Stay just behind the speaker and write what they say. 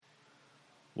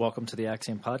Welcome to the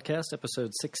Axiom Podcast,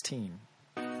 episode 16.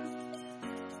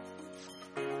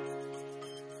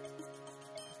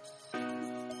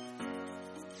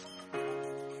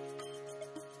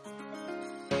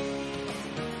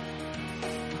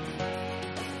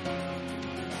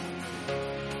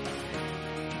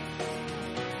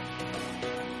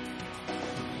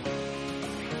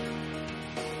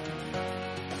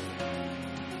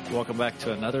 Welcome back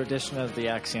to another edition of the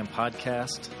Axiom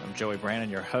Podcast. I'm Joey Brannon,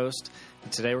 your host.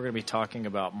 And today we're going to be talking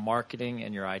about marketing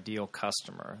and your ideal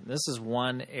customer. This is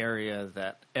one area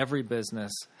that every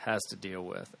business has to deal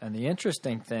with. And the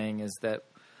interesting thing is that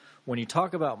when you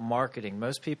talk about marketing,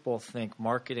 most people think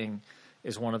marketing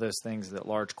is one of those things that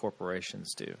large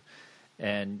corporations do.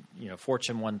 And,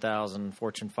 Fortune 1000,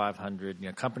 Fortune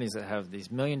 500, companies that have these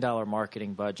 $1 million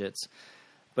marketing budgets.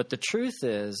 But the truth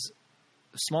is,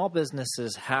 small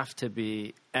businesses have to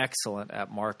be excellent at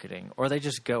marketing or they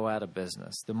just go out of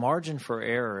business. The margin for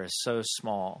error is so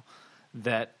small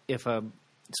that if a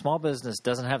small business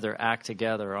doesn't have their act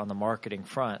together on the marketing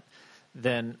front,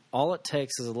 then all it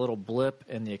takes is a little blip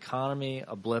in the economy,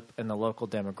 a blip in the local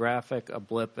demographic, a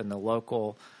blip in the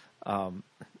local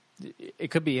it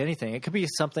could be anything. It could be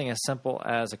something as simple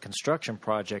as a construction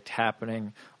project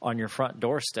happening on your front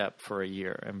doorstep for a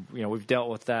year. And, we've dealt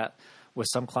with that with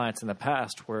some clients in the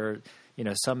past where,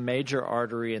 some major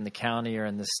artery in the county or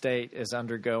in the state is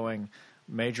undergoing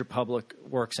major public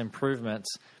works improvements,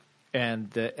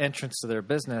 and the entrance to their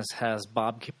business has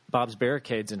Bob's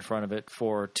Barricades in front of it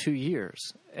for 2 years.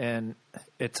 And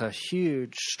it's a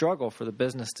huge struggle for the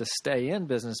business to stay in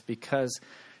business because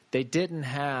they didn't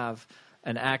have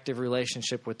an active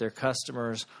relationship with their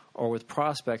customers or with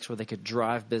prospects where they could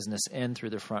drive business in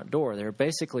through their front door. They were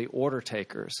basically order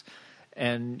takers.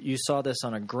 And you saw this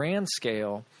on a grand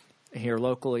scale here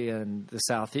locally in the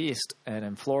Southeast and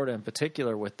in Florida in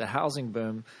particular with the housing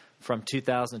boom from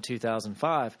 2000 to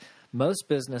 2005. Most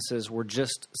businesses were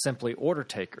just simply order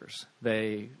takers.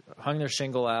 They hung their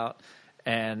shingle out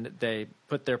and they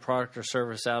put their product or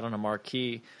service out on a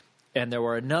marquee, and there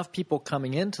were enough people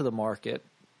coming into the market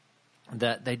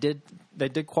that they did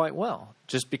quite well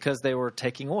just because they were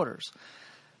taking orders.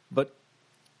 But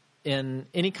in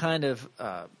any kind of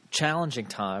challenging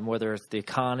time, whether it's the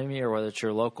economy or whether it's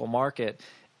your local market,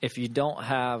 if you don't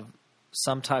have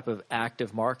some type of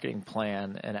active marketing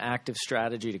plan, an active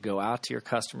strategy to go out to your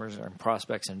customers and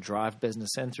prospects and drive business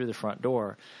in through the front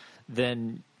door,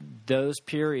 then those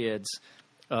periods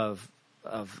of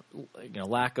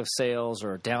lack of sales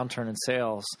or a downturn in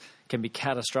sales can be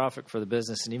catastrophic for the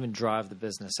business and even drive the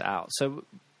business out. So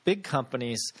big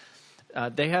companies,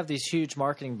 they have these huge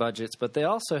marketing budgets, but they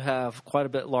also have quite a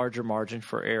bit larger margin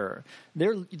for error.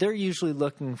 They're usually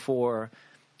looking for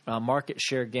market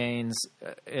share gains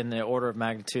in the order of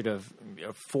magnitude of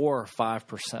 4 or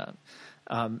 5%.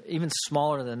 Even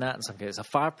smaller than that in some cases. A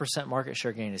 5% market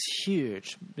share gain is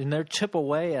huge. And they chip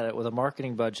away at it with a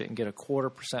marketing budget and get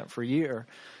 0.25% per year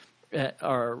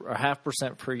or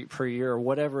 0.5% per year or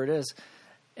whatever it is.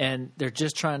 And they're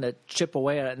just trying to chip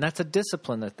away at it. And that's a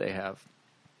discipline that they have.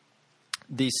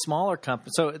 The smaller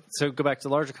companies, so go back to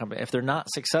the larger company. If they're not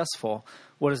successful,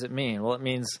 what does it mean? Well, it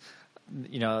means,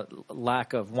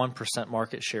 lack of 1%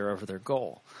 market share over their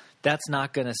goal. That's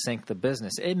not going to sink the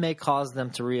business. It may cause them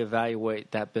to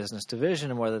reevaluate that business division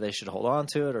and whether they should hold on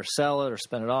to it or sell it or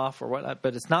spin it off or whatnot,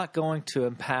 but it's not going to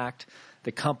impact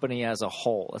the company as a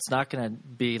whole. It's not going to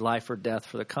be life or death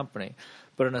for the company.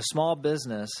 But in a small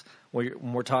business,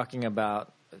 when we're talking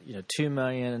about 2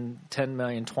 million, 10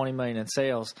 million, 20 million in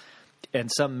sales, and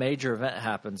some major event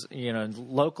happens,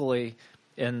 locally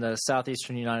in the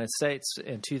southeastern United States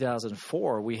in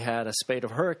 2004, we had a spate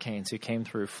of hurricanes who came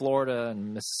through Florida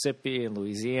and Mississippi and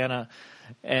Louisiana.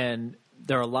 And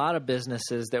there are a lot of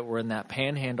businesses that were in that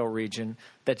panhandle region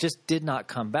that just did not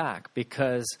come back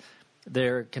because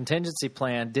their contingency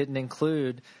plan didn't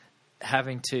include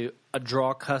having to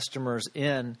draw customers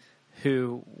in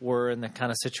who were in the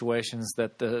kind of situations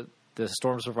that the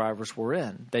storm survivors were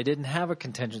in. They didn't have a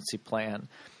contingency plan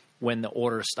when the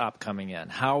orders stopped coming in.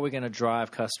 How are we going to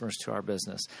drive customers to our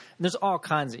business? And there's all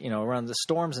kinds of, around the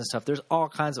storms and stuff, there's all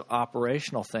kinds of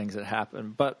operational things that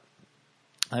happen. But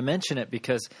I mention it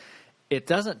because it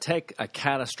doesn't take a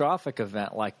catastrophic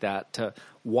event like that to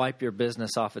wipe your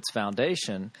business off its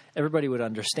foundation. Everybody would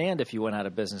understand if you went out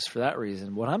of business for that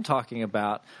reason. What I'm talking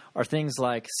about are things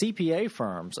like CPA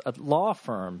firms, law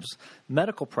firms,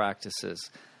 medical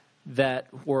practices, that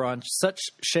were on such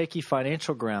shaky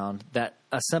financial ground that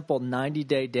a simple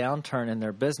 90-day downturn in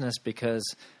their business because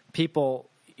people,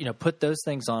 put those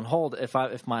things on hold. If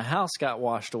my house got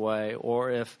washed away,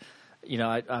 or if,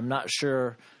 I'm not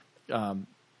sure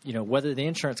whether the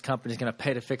insurance company is going to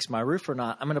pay to fix my roof or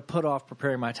not, I'm going to put off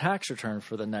preparing my tax return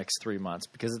for the next 3 months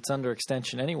because it's under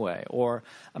extension anyway. Or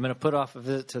I'm going to put off a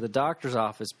visit to the doctor's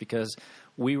office because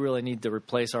we really need to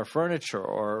replace our furniture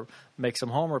or make some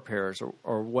home repairs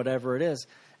or whatever it is.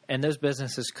 And those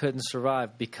businesses couldn't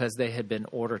survive because they had been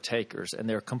order takers, and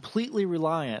they're completely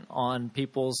reliant on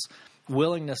people's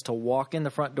willingness to walk in the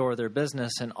front door of their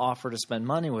business and offer to spend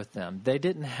money with them. They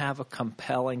didn't have a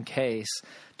compelling case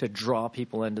to draw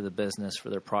people into the business for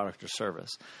their product or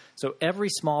service. So every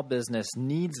small business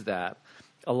needs that.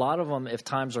 A lot of them, if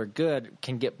times are good,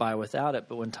 can get by without it.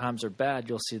 But when times are bad,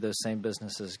 you'll see those same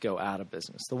businesses go out of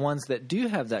business. The ones that do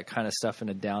have that kind of stuff in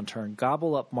a downturn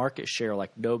gobble up market share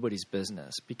like nobody's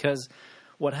business. Because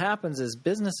what happens is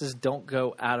businesses don't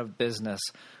go out of business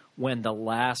when the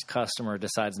last customer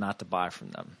decides not to buy from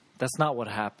them. That's not what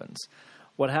happens.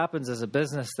 What happens is a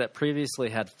business that previously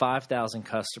had 5,000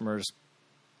 customers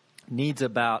needs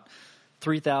about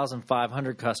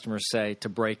 3,500 customers, say, to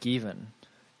break even.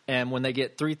 And when they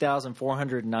get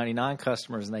 3,499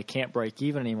 customers and they can't break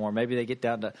even anymore, maybe they get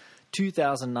down to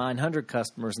 2,900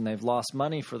 customers and they've lost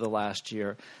money for the last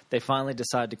year, they finally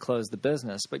decide to close the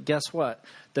business. But guess what?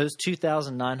 Those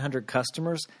 2,900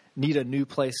 customers need a new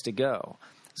place to go.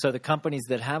 So the companies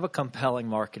that have a compelling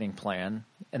marketing plan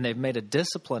and they've made a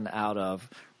discipline out of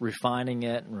refining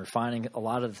it and refining a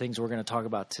lot of the things we're going to talk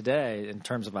about today in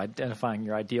terms of identifying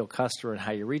your ideal customer and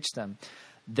how you reach them,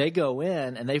 they go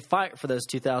in and they fight for those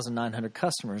 2,900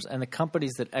 customers. And the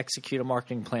companies that execute a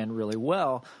marketing plan really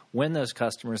well win those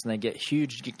customers, and they get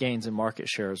huge gains in market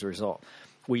share as a result.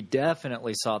 We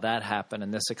definitely saw that happen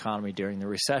in this economy during the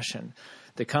recession.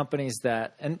 The companies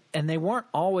that – and they weren't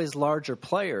always larger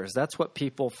players. That's what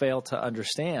people fail to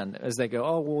understand as they go,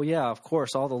 oh, well, yeah, of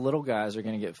course, all the little guys are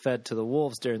going to get fed to the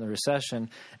wolves during the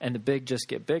recession and the big just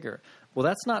get bigger. Well,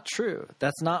 that's not true.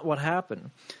 That's not what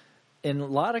happened. In a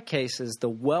lot of cases, the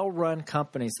well-run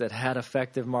companies that had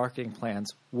effective marketing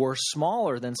plans were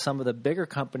smaller than some of the bigger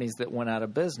companies that went out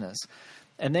of business.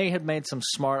 And they had made some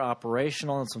smart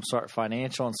operational and some smart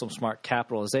financial and some smart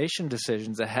capitalization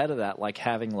decisions ahead of that, like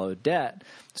having low debt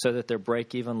so that their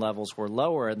break-even levels were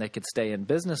lower and they could stay in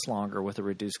business longer with a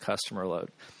reduced customer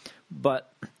load.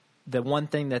 But the one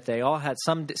thing that they all had,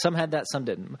 some had that, some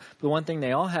didn't. The one thing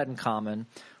they all had in common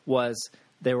was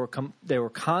they were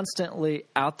constantly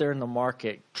out there in the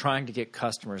market trying to get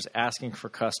customers, asking for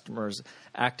customers,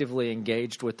 actively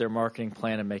engaged with their marketing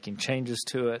plan and making changes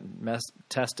to it, and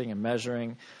testing and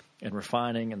measuring and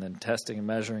refining, and then testing and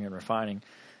measuring and refining.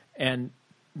 And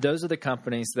those are the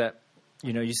companies that,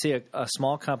 you see a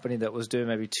small company that was doing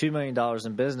maybe $2 million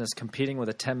in business competing with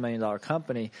a $10 million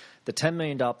company. The $10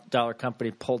 million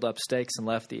company pulled up stakes and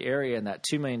left the area, and that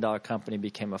 $2 million company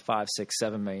became a $5, $6,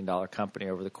 $7 million company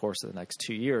over the course of the next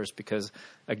 2 years because,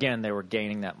 again, they were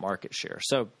gaining that market share.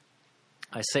 So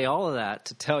I say all of that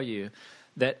to tell you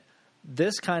that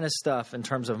this kind of stuff in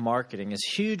terms of marketing is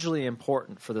hugely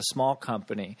important for the small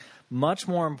company, much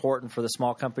more important for the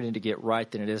small company to get right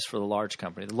than it is for the large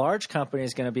company. The large company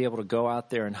is going to be able to go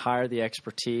out there and hire the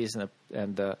expertise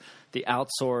and the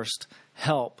outsourced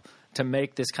help to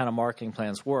make this kind of marketing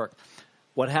plans work.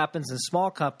 What happens in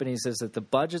small companies is that the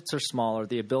budgets are smaller,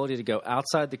 the ability to go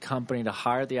outside the company to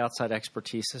hire the outside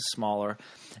expertise is smaller,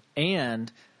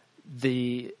 and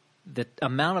the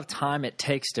amount of time it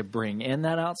takes to bring in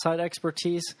that outside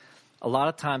expertise a lot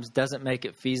of times doesn't make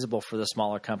it feasible for the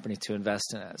smaller company to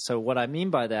invest in it. So what I mean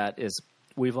by that is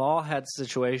we've all had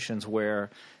situations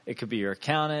where it could be your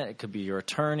accountant, it could be your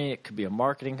attorney, it could be a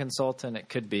marketing consultant, it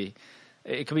could be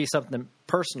something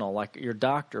personal like your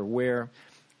doctor, where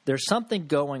there's something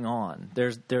going on.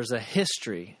 There's a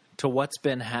history to what's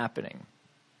been happening.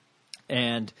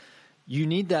 And you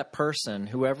need that person,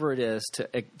 whoever it is,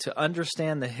 to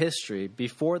understand the history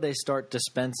before they start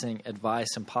dispensing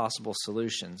advice and possible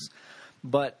solutions.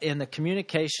 But in the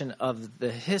communication of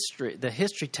the history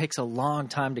takes a long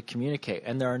time to communicate.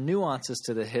 And there are nuances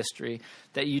to the history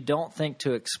that you don't think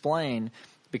to explain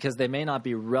because they may not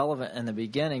be relevant in the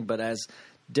beginning, but as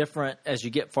you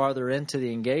get farther into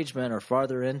the engagement or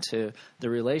farther into the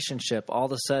relationship, all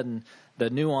of a sudden the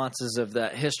nuances of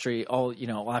that history,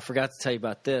 I forgot to tell you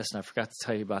about this and I forgot to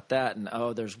tell you about that. And,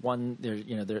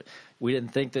 we didn't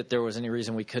think that there was any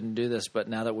reason we couldn't do this. But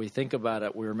now that we think about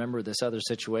it, we remember this other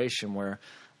situation where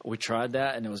we tried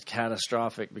that and it was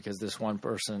catastrophic because this one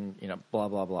person, blah,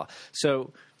 blah, blah.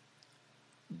 So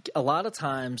a lot of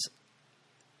times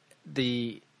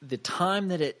the time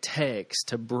that it takes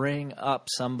to bring up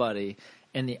somebody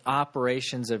in the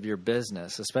operations of your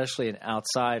business, especially an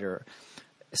outsider,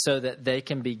 so that they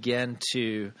can begin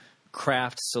to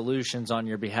craft solutions on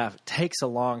your behalf. It takes a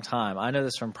long time. I know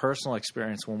this from personal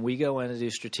experience. When we go in to do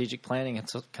strategic planning and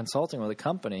consulting with a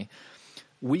company,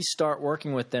 we start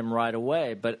working with them right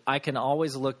away, but I can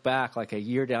always look back like a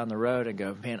year down the road and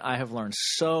go, man, I have learned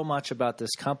so much about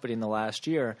this company in the last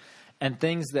year, and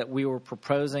things that we were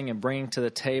proposing and bringing to the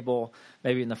table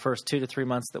maybe in the first 2 to 3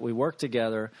 months that we worked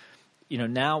together.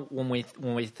 Now when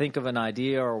we think of an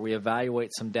idea or we evaluate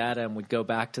some data and we go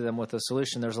back to them with a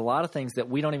solution, there's a lot of things that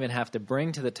we don't even have to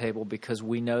bring to the table because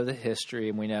we know the history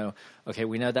and we know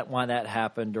that why that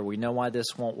happened, or we know why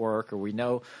this won't work, or we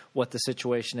know what the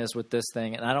situation is with this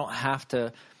thing. And I don't have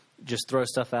to just throw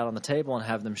stuff out on the table and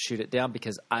have them shoot it down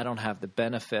because I don't have the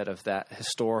benefit of that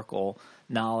historical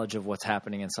knowledge of what's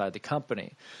happening inside the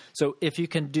company. So if you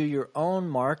can do your own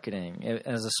marketing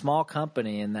as a small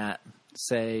company in that,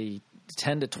 say,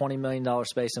 $10 to $20 million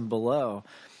space and below,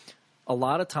 a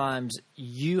lot of times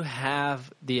you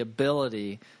have the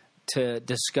ability to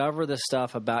discover the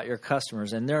stuff about your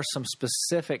customers. And there are some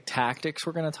specific tactics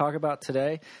we're going to talk about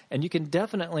today. And you can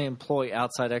definitely employ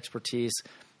outside expertise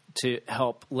to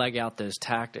help leg out those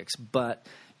tactics. But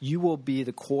you will be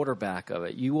the quarterback of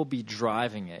it. You will be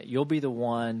driving it. You'll be the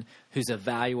one who's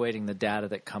evaluating the data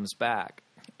that comes back.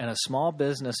 And a small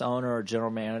business owner or general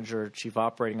manager, chief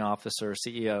operating officer,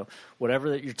 CEO,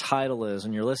 whatever that your title is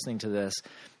when you're listening to this,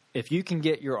 if you can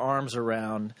get your arms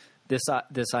around this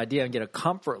idea and get a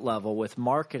comfort level with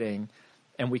marketing,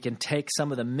 and we can take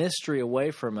some of the mystery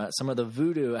away from it, some of the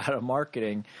voodoo out of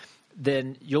marketing,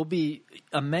 then you'll be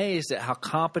amazed at how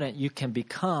competent you can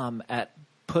become at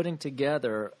putting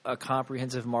together a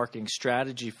comprehensive marketing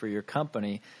strategy for your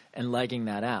company and legging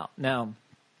that out. Now,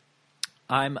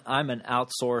 I'm an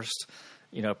outsourced,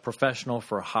 professional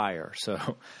for hire.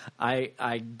 So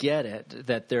I get it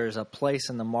that there's a place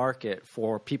in the market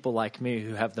for people like me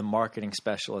who have the marketing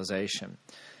specialization.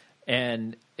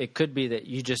 And it could be that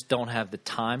you just don't have the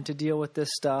time to deal with this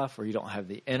stuff, or you don't have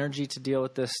the energy to deal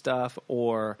with this stuff,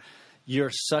 or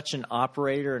you're such an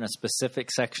operator in a specific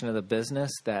section of the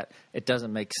business that it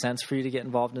doesn't make sense for you to get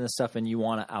involved in this stuff and you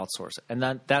want to outsource it.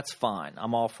 And that's fine.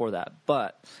 I'm all for that.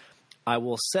 But I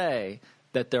will say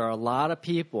that there are a lot of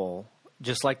people,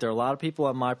 just like there are a lot of people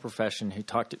in my profession who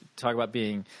talk about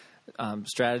being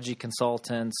strategy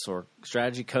consultants or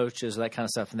strategy coaches, that kind of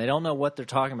stuff, and they don't know what they're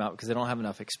talking about because they don't have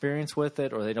enough experience with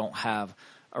it, or they don't have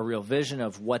a real vision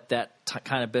of what that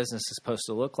kind of business is supposed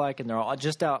to look like, and they're all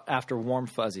just out after warm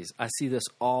fuzzies. I see this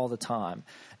all the time,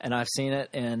 and I've seen it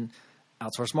in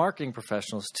outsourced marketing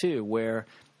professionals too, where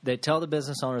they tell the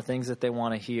business owner things that they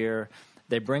want to hear.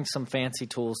 They bring some fancy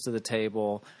tools to the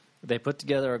table. They put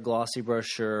together a glossy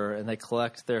brochure and they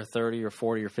collect their $30,000 or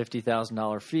 $40,000 or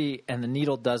 $50,000 fee, and the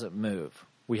needle doesn't move.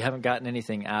 We haven't gotten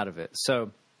anything out of it. So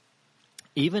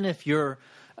even if you're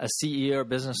a CEO or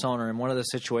business owner in one of those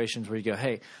situations where you go,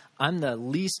 hey, I'm the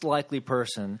least likely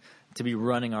person to be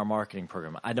running our marketing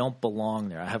program. I don't belong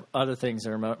there. I have other things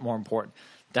that are more important.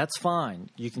 That's fine.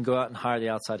 You can go out and hire the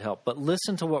outside help. But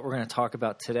listen to what we're going to talk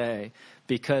about today,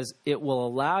 because it will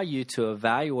allow you to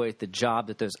evaluate the job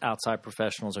that those outside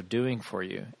professionals are doing for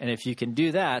you. And if you can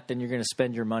do that, then you're going to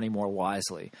spend your money more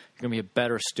wisely. You're going to be a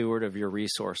better steward of your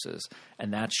resources.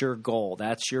 And that's your goal.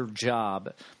 That's your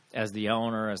job as the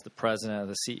owner, as the president,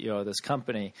 as the CEO of this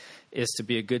company, is to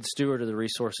be a good steward of the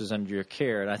resources under your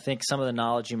care. And I think some of the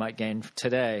knowledge you might gain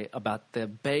today about the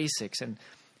basics, and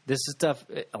this is stuff,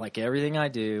 like everything I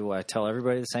do, I tell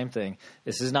everybody the same thing.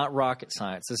 This is not rocket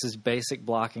science. This is basic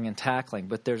blocking and tackling.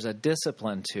 But there's a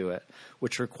discipline to it,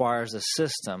 which requires a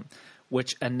system,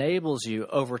 which enables you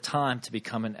over time to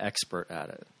become an expert at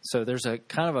it. So there's a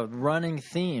kind of a running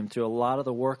theme through a lot of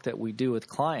the work that we do with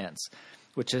clients,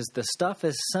 which is the stuff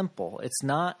is simple. It's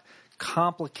not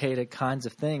complicated kinds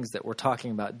of things that we're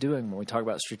talking about doing when we talk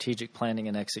about strategic planning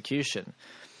and execution.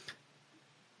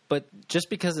 But just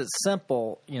because it's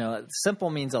simple, simple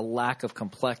means a lack of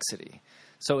complexity.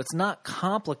 So it's not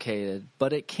complicated,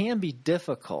 but it can be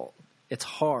difficult. It's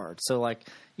hard. So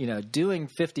doing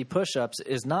 50 push-ups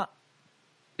it's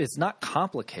not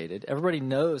complicated. Everybody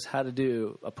knows how to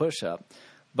do a push-up,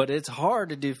 but it's hard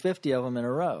to do 50 of them in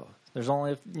a row. There's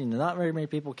only, not very many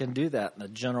people can do that in the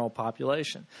general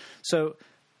population. So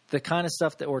the kind of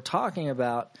stuff that we're talking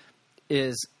about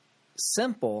is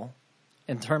simple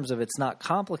in terms of it's not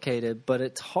complicated, but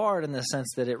it's hard in the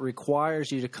sense that it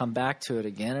requires you to come back to it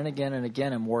again and again and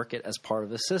again and work it as part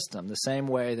of a system. The same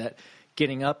way that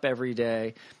getting up every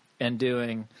day and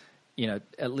doing,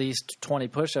 at least 20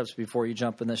 push-ups before you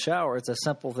jump in the shower, it's a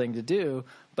simple thing to do,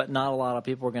 but not a lot of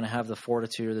people are going to have the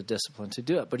fortitude or the discipline to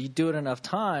do it. But you do it enough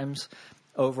times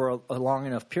over a long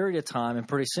enough period of time, and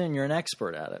pretty soon you're an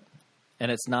expert at it. And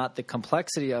it's not the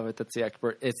complexity of it that's the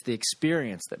expert. It's the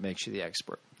experience that makes you the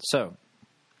expert. So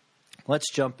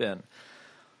let's jump in.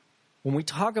 When we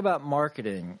talk about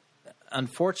marketing,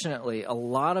 unfortunately, a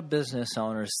lot of business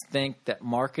owners think that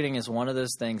marketing is one of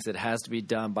those things that has to be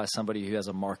done by somebody who has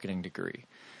a marketing degree.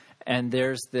 And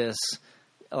there's this,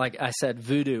 like I said,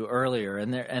 voodoo earlier,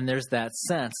 and there's that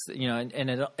sense,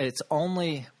 it's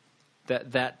only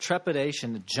that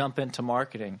trepidation to jump into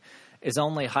marketing is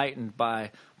only heightened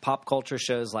by pop culture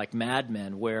shows like Mad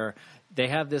Men, where they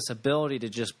have this ability to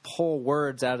just pull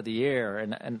words out of the air.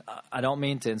 And I don't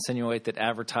mean to insinuate that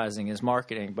advertising is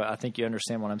marketing, but I think you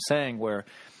understand what I'm saying, where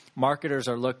marketers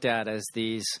are looked at as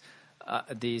these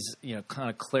kind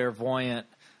of clairvoyant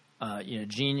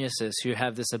geniuses who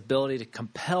have this ability to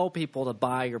compel people to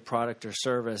buy your product or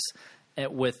service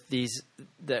with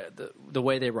the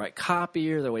way they write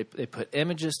copy, or the way they put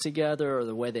images together, or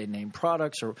the way they name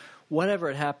products, or whatever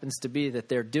it happens to be that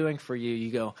they're doing for you.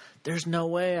 You go, there's no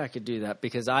way I could do that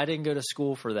because I didn't go to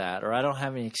school for that, or I don't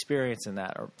have any experience in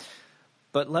that.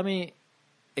 But let me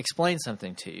explain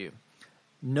something to you.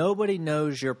 Nobody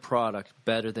knows your product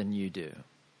better than you do.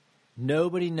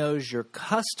 Nobody knows your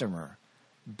customer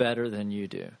better than you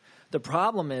do. The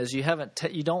problem is you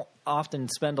don't often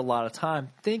spend a lot of time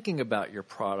thinking about your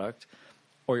product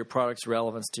or your product's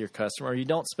relevance to your customer, or you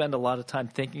don't spend a lot of time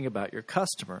thinking about your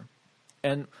customer.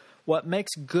 And what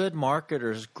makes good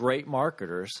marketers great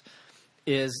marketers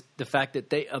is the fact that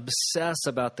they obsess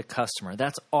about the customer.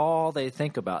 That's all they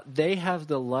think about. They have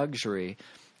the luxury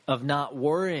of not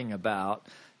worrying about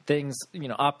things,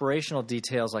 operational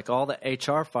details like all the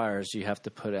HR fires you have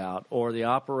to put out, or the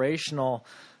operational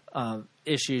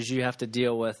issues you have to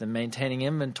deal with in maintaining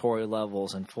inventory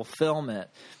levels and fulfillment,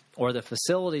 or the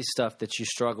facility stuff that you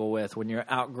struggle with when you're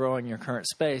outgrowing your current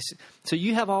space. So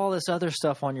you have all this other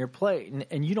stuff on your plate,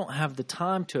 and you don't have the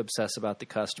time to obsess about the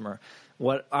customer.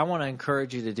 What I want to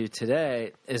encourage you to do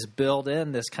today is build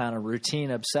in this kind of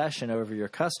routine obsession over your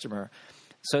customer,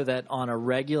 so that on a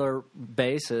regular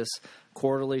basis,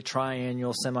 quarterly,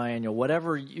 triannual, semi-annual,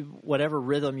 whatever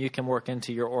rhythm you can work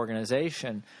into your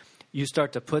organization, you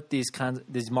start to put these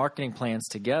marketing plans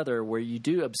together where you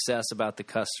do obsess about the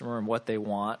customer and what they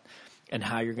want and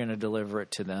how you're going to deliver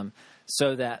it to them,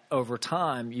 so that over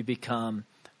time you become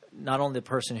not only the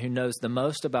person who knows the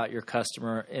most about your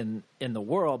customer in the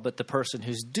world, but the person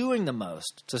who's doing the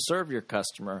most to serve your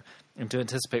customer and to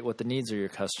anticipate what the needs of your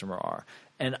customer are.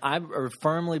 And I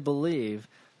firmly believe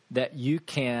that you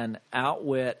can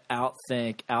outwit,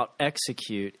 outthink,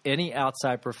 out-execute any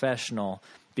outside professional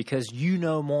because you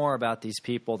know more about these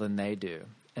people than they do.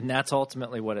 And that's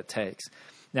ultimately what it takes.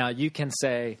 Now, you can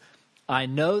say, I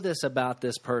know this about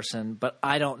this person, but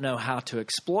I don't know how to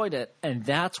exploit it, and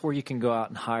that's where you can go out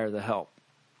and hire the help.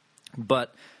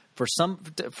 But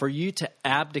for you to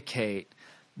abdicate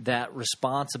that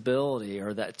responsibility,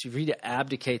 or for you to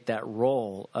abdicate that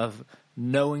role of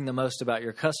knowing the most about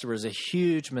your customer, is a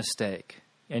huge mistake.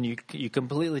 And you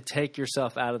completely take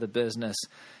yourself out of the business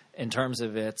in terms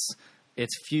of its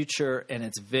future and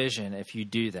its vision if you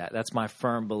do that. That's my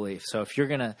firm belief. So if you're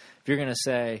gonna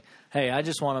say, hey, I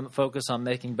just want to focus on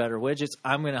making better widgets,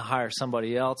 I'm going to hire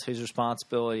somebody else whose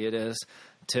responsibility it is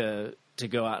to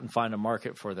go out and find a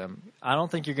market for them, I don't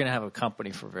think you're going to have a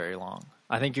company for very long.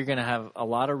 I think you're going to have a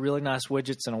lot of really nice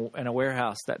widgets in a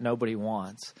warehouse that nobody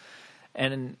wants.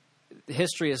 And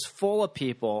history is full of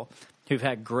people who've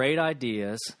had great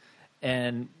ideas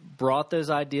and brought those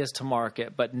ideas to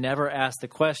market, but never asked the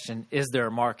question, is there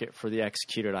a market for the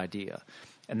executed idea?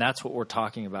 And that's what we're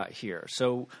talking about here.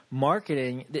 So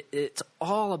marketing, it's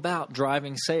all about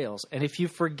driving sales. And if you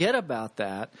forget about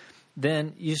that,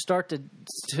 then you start to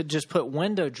just put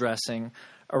window dressing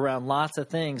around lots of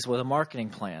things with a marketing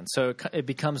plan. So it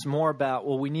becomes more about,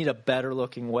 well, we need a better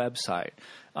looking website,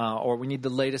 or we need the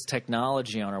latest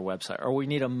technology on our website, or we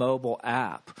need a mobile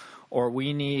app, or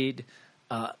we need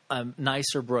a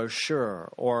nicer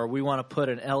brochure, or we want to put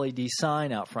an LED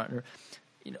sign out front.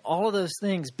 All of those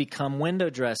things become window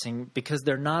dressing because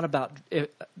they're not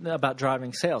about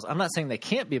driving sales. I'm not saying they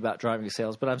can't be about driving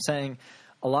sales, but I'm saying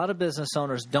a lot of business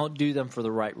owners don't do them for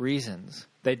the right reasons.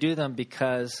 They do them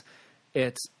because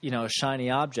it's a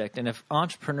shiny object. And if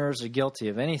entrepreneurs are guilty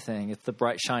of anything, it's the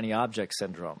bright shiny object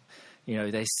syndrome.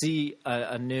 They see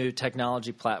a new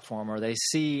technology platform, or they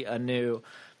see a new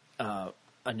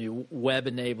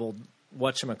web-enabled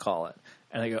whatchamacallit,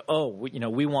 and they go, oh,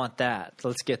 we want that.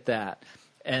 Let's get that.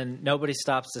 And nobody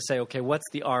stops to say, okay, what's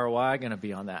the ROI going to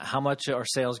be on that? How much are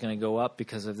sales going to go up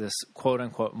because of this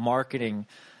quote-unquote marketing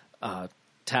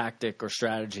tactic or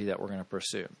strategy that we're going to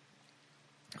pursue?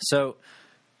 So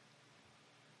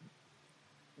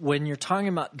when you're talking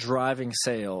about driving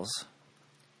sales,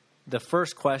 the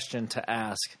first question to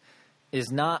ask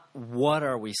is not what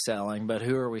are we selling, but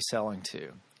who are we selling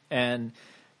to? And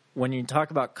when you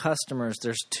talk about customers,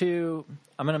 there's two.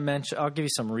 I'll give you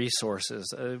some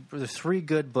resources. There are 3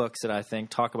 good books that I think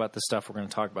talk about the stuff we're going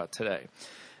to talk about today.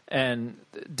 And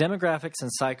demographics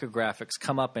and psychographics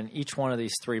come up in each one of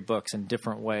these 3 books in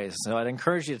different ways. So I'd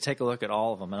encourage you to take a look at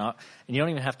all of them. And you don't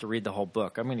even have to read the whole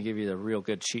book. I'm going to give you the real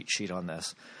good cheat sheet on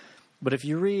this. But if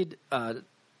you read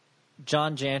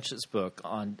John Janch's book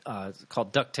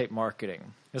called Duct Tape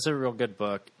Marketing, it's a real good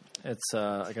book. It's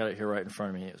I got it here right in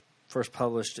front of me. It was first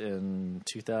published in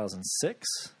 2006,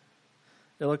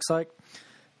 it looks like.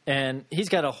 And he's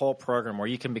got a whole program where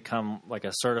you can become like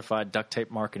a certified duct tape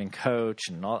marketing coach.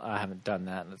 And I haven't done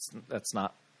that, and that's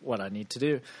not what I need to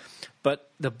do. But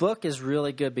the book is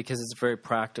really good because it's very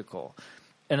practical.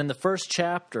 And in the first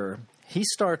chapter, he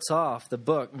starts off the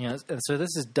book, and so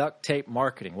this is duct tape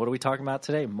marketing. What are we talking about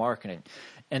today? Marketing.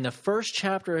 And the first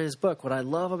chapter of his book, what I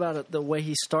love about it, the way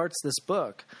he starts this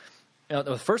book,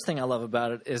 the first thing I love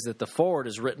about it is that the foreword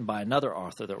is written by another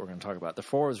author that we're going to talk about. The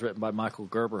foreword is written by Michael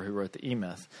Gerber, who wrote the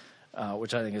E-Myth,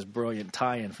 which I think is a brilliant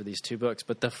tie-in for these 2 books.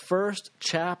 But the first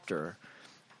chapter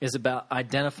is about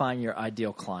identifying your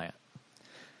ideal client.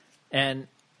 And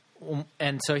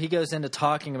so he goes into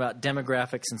talking about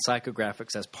demographics and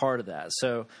psychographics as part of that.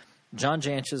 So John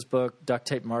Janch's book, Duct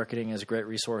Tape Marketing, is a great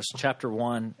resource. Chapter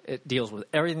 1, it deals with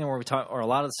everything or a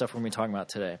lot of the stuff we're going to be talking about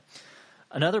today.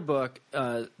 Another book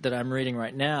that I'm reading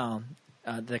right now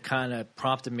that kind of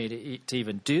prompted me to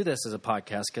even do this as a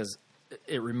podcast, because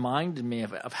it reminded me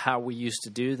of how we used to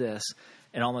do this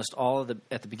in almost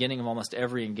at the beginning of almost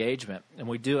every engagement. And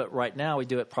we do it right now. We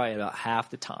do it probably about half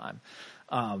the time.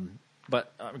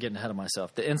 But I'm getting ahead of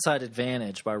myself. The Inside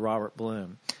Advantage by Robert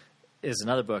Bloom is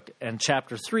another book. And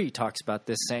chapter 3 talks about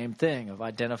this same thing of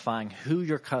identifying who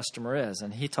your customer is.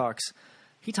 And he talks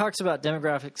about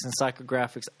demographics and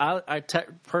psychographics.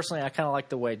 Personally, I kind of like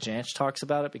the way Janch talks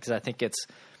about it because I think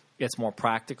it's more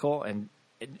practical. And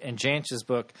in Janch's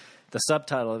book, the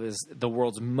subtitle of it is The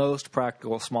World's Most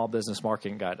Practical Small Business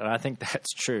Marketing Guide. And I think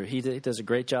that's true. He does a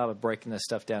great job of breaking this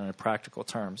stuff down into practical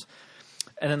terms.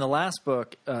 And then the last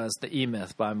book is The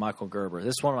E-Myth by Michael Gerber.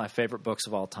 This is one of my favorite books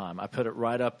of all time. I put it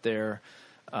right up there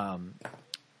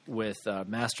with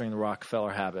Mastering the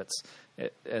Rockefeller Habits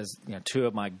as 2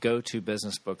 of my go-to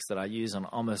business books that I use on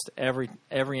almost every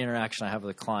interaction I have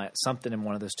with a client. Something in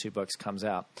one of those 2 books comes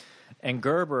out. And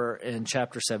Gerber in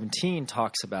chapter 17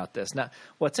 talks about this. Now,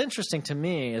 what's interesting to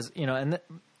me is,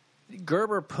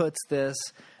 Gerber puts this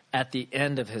at the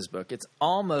end of his book. It's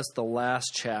almost the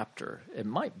last chapter. It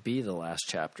might be the last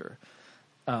chapter.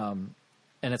 And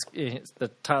it's the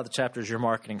title of the chapter is Your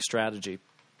Marketing Strategy.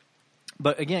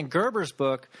 But again, Gerber's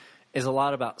book is a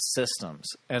lot about systems.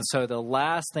 And so the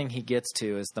last thing he gets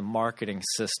to is the marketing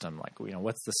system. Like,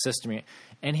 what's the system?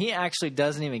 And he actually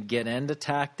doesn't even get into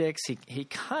tactics.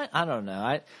 I don't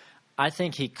know. I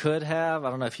think he could have. I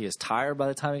don't know if he was tired by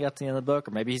the time he got to the end of the book,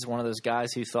 or maybe he's one of those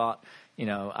guys who thought,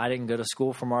 I didn't go to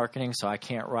school for marketing, so I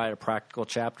can't write a practical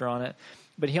chapter on it.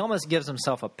 But he almost gives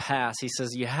himself a pass. He says,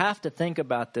 you have to think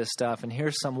about this stuff, and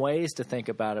here's some ways to think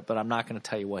about it, but I'm not going to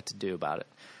tell you what to do about it.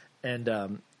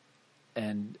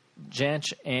 And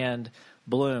Janch and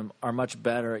Bloom are much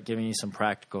better at giving you some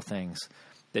practical things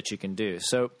that you can do.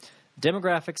 So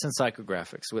demographics and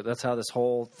psychographics, that's how this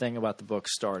whole thing about the book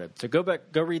started. So go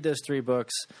read those 3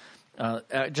 books.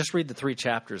 Just read the 3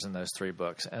 chapters in those 3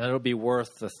 books, and it'll be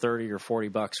worth the $30 or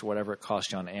 $40, whatever it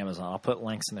costs you on Amazon. I'll put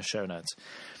links in the show notes.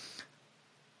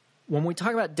 When we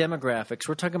talk about demographics,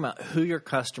 we're talking about who your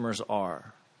customers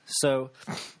are. So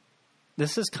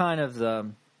this is kind of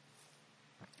the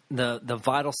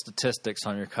vital statistics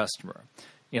on your customer.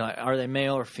 Are they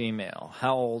male or female?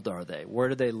 How old are they? Where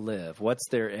do they live? What's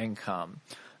their income?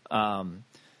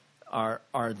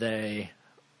 Are they,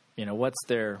 what's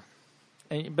their...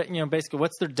 But basically,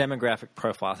 what's their demographic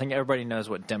profile? I think everybody knows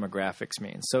what demographics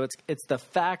means. So it's the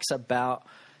facts about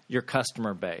your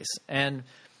customer base, and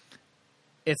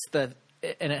it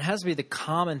has to be the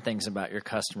common things about your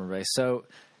customer base. So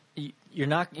we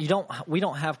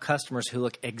don't have customers who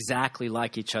look exactly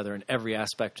like each other in every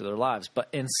aspect of their lives, but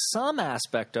in some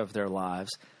aspect of their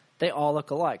lives, they all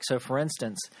look alike. So, for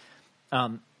instance,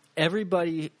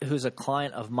 everybody who's a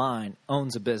client of mine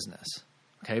owns a business.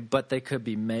 Okay, but they could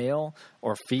be male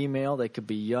or female. They could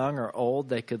be young or old.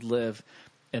 They could live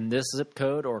in this zip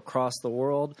code or across the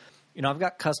world. I've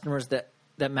got customers that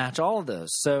match all of those.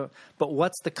 So, but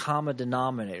what's the common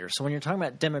denominator? So when you're talking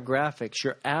about demographics,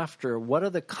 you're after what are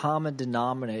the common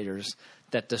denominators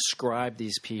that describe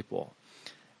these people?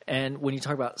 And when you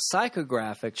talk about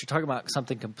psychographics, you're talking about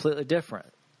something completely different.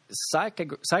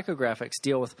 Psychographics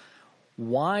deal with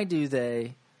why do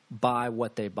they buy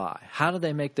what they buy? How do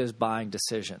they make those buying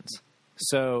decisions?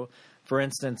 So, for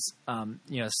instance,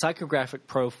 psychographic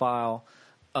profile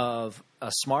of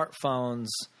a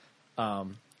smartphone's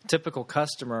typical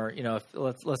customer.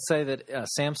 Let's say that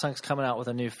Samsung's coming out with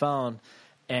a new phone,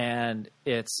 and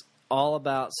it's all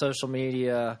about social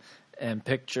media and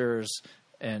pictures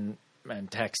and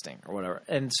texting or whatever.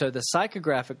 And so the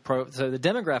the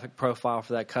demographic profile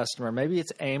for that customer, maybe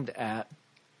it's aimed at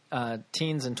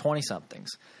teens and 20-somethings.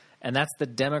 And that's the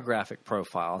demographic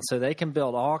profile. And so they can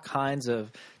build all kinds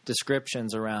of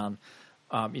descriptions around,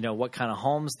 what kind of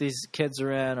homes these kids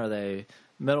are in. Are they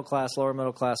middle class, lower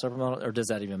middle class, upper middle, or does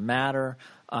that even matter?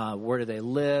 Where do they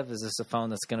live? Is this a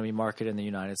phone that's going to be marketed in the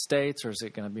United States, or is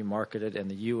it going to be marketed in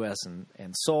the U.S.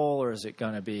 and Seoul, or is it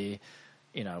going to be,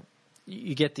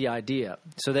 you get the idea.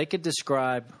 So they could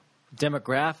describe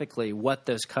demographically what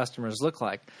those customers look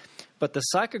like. But the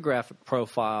psychographic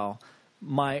profile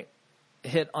might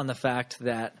hit on the fact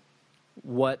that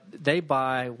what they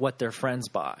buy, what their friends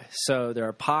buy. So there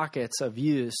are pockets of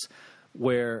use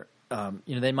where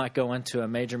they might go into a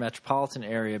major metropolitan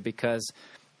area because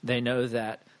they know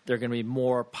that there are going to be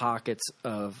more pockets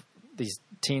of these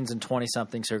teens and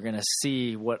 20-somethings who are going to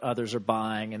see what others are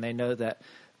buying, and they know that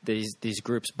these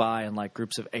groups buy in like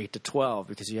groups of 8 to 12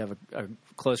 because you have a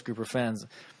close group of friends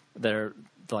that are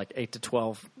like 8 to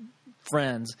 12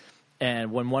 friends.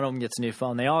 And when one of them gets a new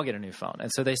phone, they all get a new phone.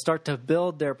 And so they start to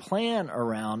build their plan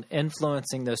around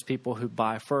influencing those people who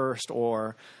buy first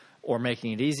or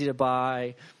making it easy to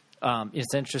buy.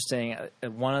 It's interesting.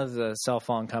 One of the cell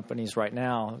phone companies right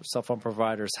now, cell phone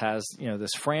providers, has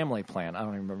this family plan. I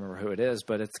don't even remember who it is,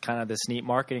 but it's kind of this neat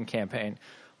marketing campaign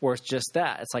where it's just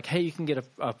that. It's like, hey, you can get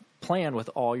a plan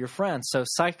with all your friends. So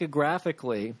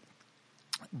psychographically,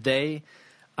 they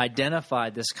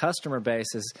identified this customer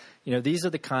base as, these are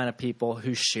the kind of people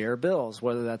who share bills,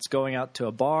 whether that's going out to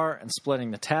a bar and splitting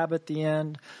the tab at the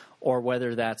end, or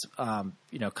whether that's,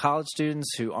 college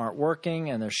students who aren't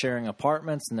working and they're sharing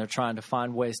apartments and they're trying to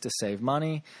find ways to save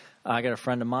money. I got a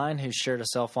friend of mine who shared a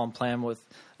cell phone plan with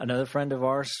another friend of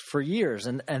ours for years.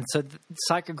 And so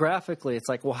psychographically, it's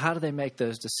like, well, how do they make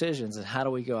those decisions and how do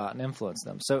we go out and influence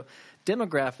them? So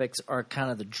demographics are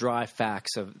kind of the dry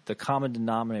facts of the common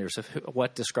denominators of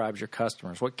what describes your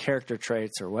customers, what character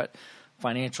traits or what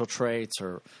financial traits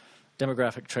or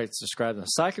demographic traits describe them.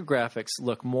 Psychographics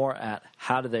look more at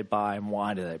how do they buy and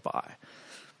why do they buy.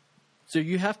 So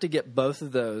you have to get both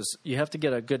of those. You have to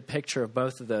get a good picture of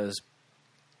both of those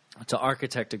to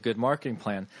architect a good marketing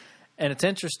plan. And it's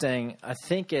interesting. I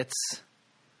think it's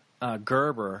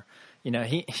Gerber.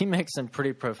 He makes some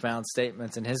pretty profound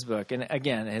statements in his book. And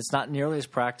again, it's not nearly as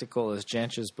practical as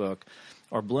Jentzsch's book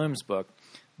or Bloom's book.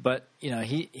 But,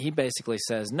 he basically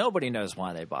says nobody knows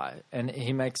why they buy. And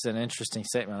he makes an interesting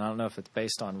statement. I don't know if it's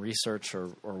based on research or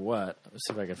what. Let's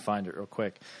see if I can find it real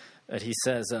quick. But he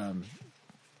says,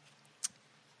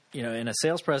 in a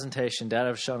sales presentation, data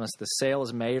have shown us the sale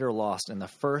is made or lost in the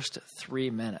first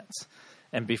 3 minutes.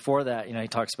 And before that, he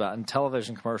talks about in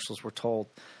television commercials, we're told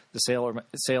the sale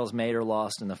is made or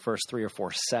lost in the first 3 or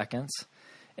 4 seconds.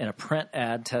 In a print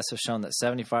ad, tests have shown that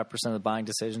 75% of the buying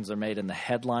decisions are made in the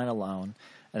headline alone.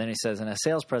 And then he says, in a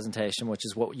sales presentation, which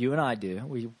is what you and I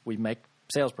do, we make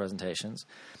sales presentations,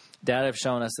 data have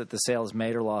shown us that the sale is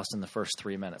made or lost in the first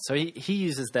 3 minutes. So he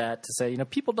uses that to say,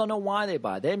 people don't know why they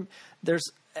buy. There's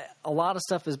a lot of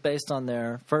stuff is based on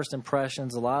their first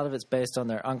impressions. A lot of it's based on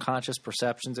their unconscious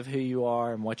perceptions of who you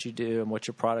are and what you do and what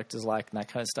your product is like and that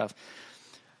kind of stuff.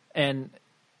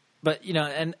 But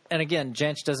again,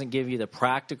 Jentsch doesn't give you the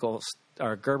practical,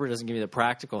 or Gerber doesn't give you the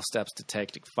practical steps to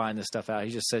take to find this stuff out. He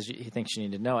just says he thinks you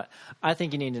need to know it. I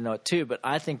think you need to know it too, but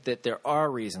I think that there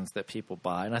are reasons that people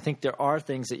buy, and I think there are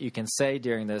things that you can say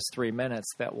during those 3 minutes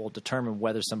that will determine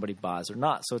whether somebody buys or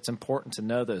not. So it's important to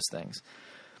know those things.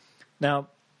 Now,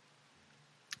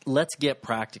 let's get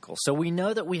practical. So we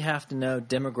know that we have to know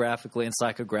demographically and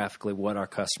psychographically what our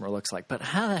customer looks like, but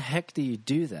how the heck do you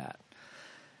do that?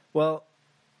 Well,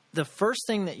 the first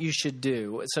thing that you should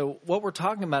do, so what we're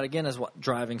talking about again is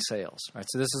driving sales, right?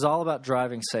 So this is all about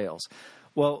driving sales.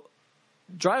 Well,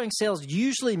 driving sales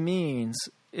usually means,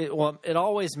 it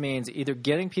always means either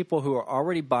getting people who are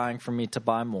already buying from me to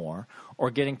buy more or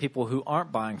getting people who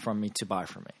aren't buying from me to buy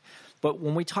from me. But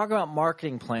when we talk about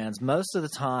marketing plans, most of the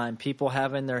time people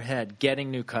have in their head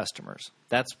getting new customers.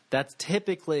 That's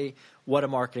typically what a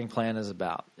marketing plan is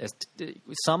about.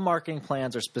 Some marketing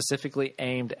plans are specifically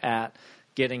aimed at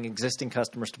getting existing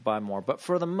customers to buy more. But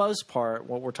for the most part,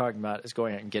 what we're talking about is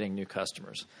going out and getting new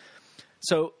customers.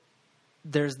 So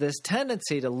there's this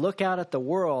tendency to look out at the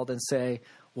world and say,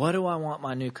 what do I want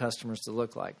my new customers to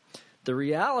look like? the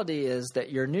reality is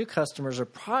that your new customers are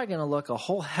probably going to look a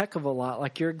whole heck of a lot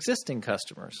like your existing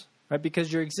customers, right?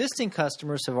 Because your existing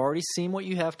customers have already seen what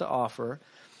you have to offer.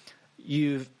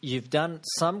 You've done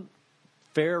some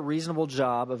fair, reasonable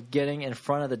job of getting in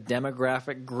front of the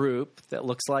demographic group that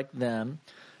looks like them.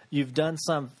 You've done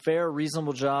some fair,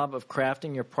 reasonable job of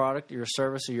crafting your product, your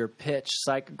service, or your pitch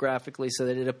psychographically so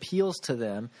that it appeals to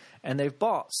them, and they've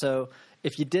bought. So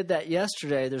if you did that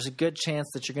yesterday, there's a good chance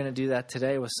that you're going to do that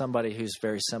today with somebody who's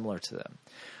very similar to them.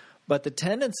 But the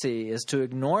tendency is to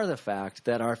ignore the fact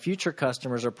that our future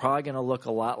customers are probably going to look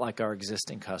a lot like our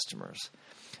existing customers.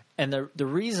 And the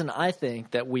reason I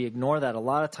think that we ignore that a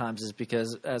lot of times is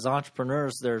because as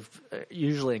entrepreneurs, they're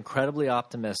usually incredibly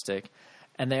optimistic,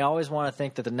 and they always want to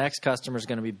think that the next customer is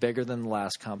going to be bigger than the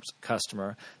last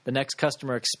customer. The next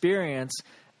customer experience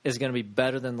is going to be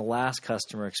better than the last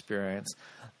customer experience.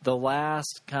 The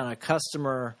last kind of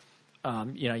customer,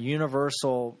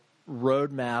 universal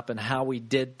roadmap and how we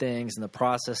did things and the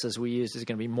processes we used is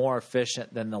going to be more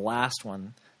efficient than the last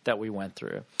one that we went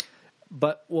through.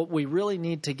 But what we really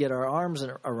need to get our arms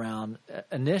around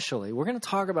initially, we're going to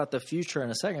talk about the future in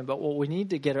a second, but what we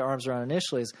need to get our arms around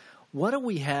initially is what do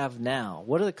we have now?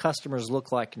 What do the customers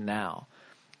look like now?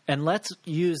 And let's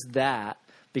use that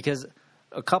because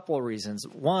a couple of reasons.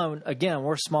 One, again,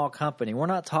 we're a small company. We're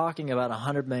not talking about a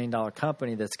 $100 million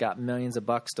company that's got millions of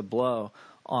bucks to blow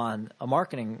on a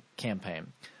marketing campaign.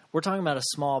 We're talking about a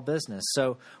small business.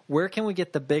 So where can we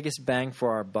get the biggest bang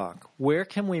for our buck? Where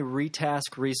can we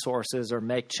retask resources or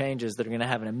make changes that are going to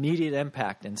have an immediate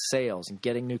impact in sales and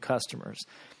getting new customers?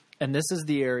 And this is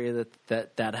the area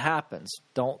that happens.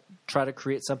 Don't try to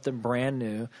create something brand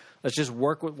new. Let's just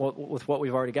work with what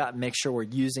we've already got and make sure we're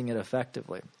using it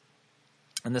effectively.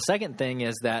 And the second thing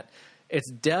is that it's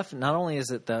not only is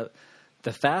it the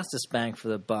fastest bang for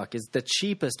the buck, it's the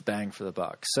cheapest bang for the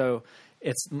buck. So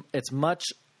it's much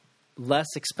less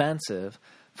expensive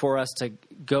for us to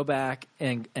go back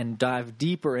and dive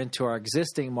deeper into our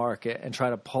existing market and try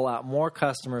to pull out more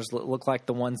customers that look like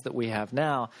the ones that we have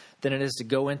now than it is to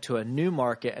go into a new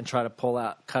market and try to pull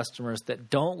out customers that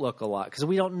don't look a lot, because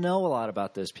we don't know a lot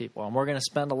about those people, and we're going to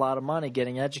spend a lot of money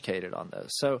getting educated on those.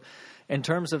 So in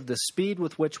terms of the speed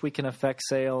with which we can affect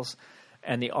sales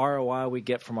and the ROI we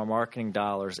get from our marketing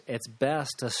dollars, it's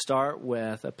best to start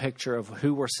with a picture of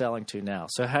who we're selling to now.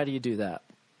 So how do you do that?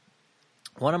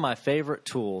 One of my favorite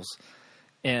tools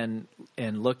in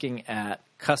looking at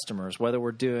customers, whether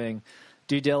we're doing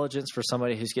due diligence for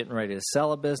somebody who's getting ready to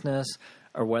sell a business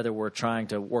or whether we're trying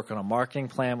to work on a marketing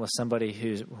plan with somebody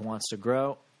who wants to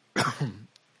grow,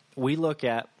 we look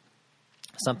at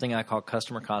something I call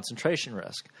customer concentration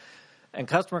risk. And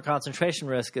customer concentration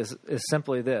risk is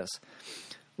simply this.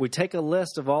 We take a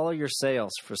list of all of your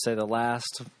sales for, say, the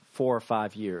last 4 or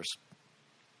 5 years,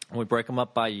 and we break them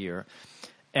up by year.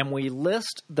 And we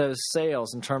list those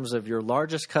sales in terms of your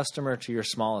largest customer to your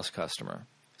smallest customer.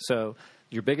 So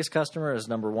your biggest customer is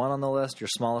number 1 on the list. Your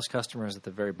smallest customer is at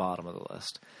the very bottom of the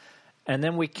list. And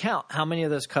then we count how many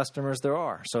of those customers there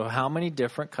are. So how many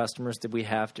different customers did we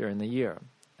have during the year?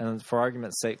 And for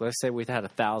argument's sake, let's say we had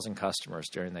 1,000 customers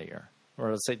during the year.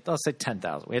 Or let's say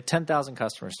 10,000. We had 10,000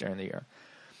 customers during the year.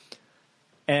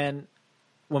 And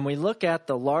when we look at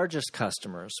the largest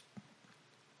customers,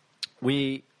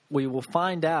 we will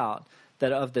find out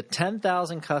that of the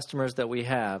 10,000 customers that we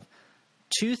have,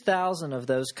 2,000 of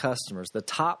those customers, the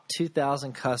top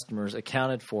 2,000 customers,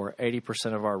 accounted for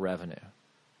 80% of our revenue.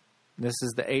 This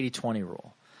is the 80-20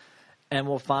 rule. And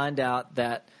we'll find out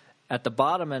that at the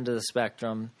bottom end of the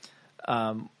spectrum,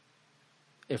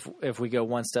 if we go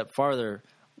one step farther,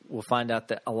 we'll find out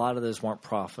that a lot of those weren't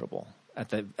profitable at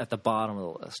the bottom of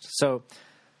the list. So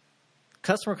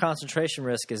customer concentration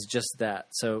risk is just that.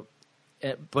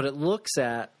 But it looks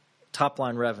at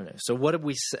top-line revenue. So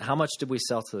how much did we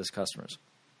sell to those customers?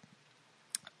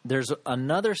 There's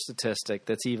another statistic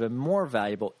that's even more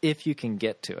valuable if you can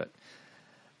get to it.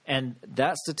 And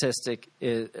that statistic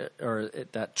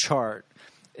that chart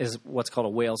is what's called a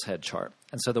whale's head chart.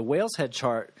 And so the whale's head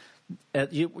chart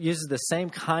uses the same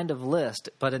kind of list,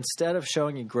 but instead of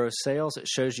showing you gross sales, it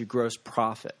shows you gross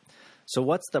profit. So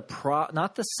what's the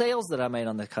not the sales that I made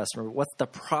on the customer, but what's the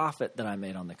profit that I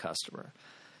made on the customer?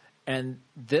 And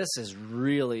this is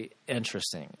really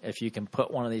interesting if you can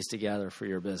put one of these together for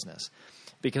your business.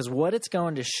 Because what it's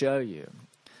going to show you,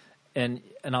 and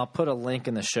I'll put a link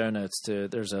in the show notes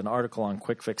there's an article on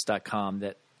quickfix.com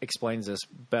that explains this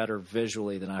better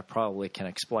visually than I probably can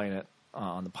explain it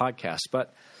on the podcast.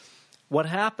 But what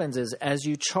happens is as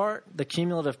you chart the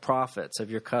cumulative profits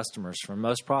of your customers from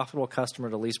most profitable customer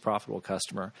to least profitable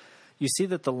customer, you see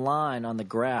that the line on the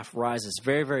graph rises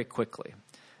very, very quickly.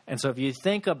 And so if you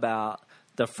think about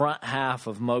the front half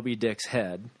of Moby Dick's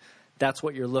head, that's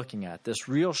what you're looking at, this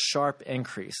real sharp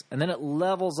increase. And then it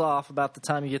levels off about the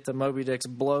time you get to Moby Dick's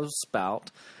blowhole.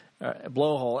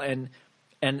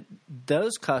 And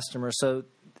those customers, so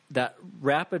that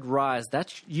rapid rise,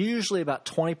 that's usually about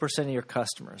 20% of your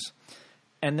customers.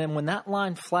 And then when that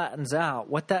line flattens out,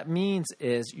 what that means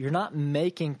is you're not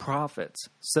making profits.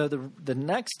 So the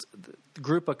next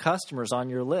group of customers on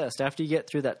your list, after you get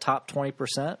through that top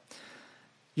 20%,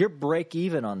 you're break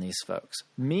even on these folks,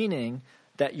 meaning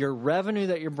that your revenue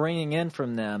that you're bringing in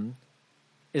from them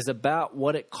is about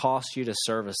what it costs you to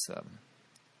service them.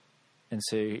 And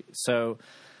so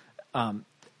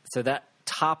that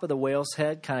top of the whale's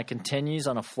head kind of continues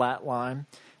on a flat line.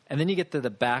 And then you get to the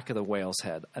back of the whale's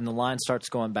head, and the line starts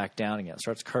going back down again,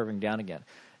 starts curving down again.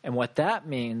 And what that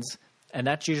means, and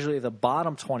that's usually the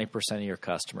bottom 20% of your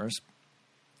customers,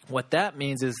 what that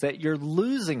means is that you're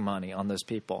losing money on those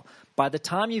people. By the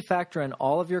time you factor in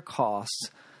all of your costs,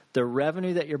 the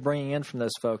revenue that you're bringing in from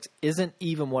those folks isn't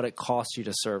even what it costs you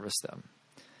to service them.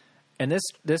 And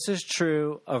this is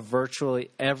true of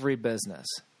virtually every business.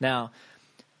 Now,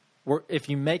 if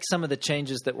you make some of the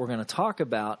changes that we're going to talk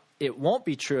about, it won't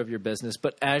be true of your business,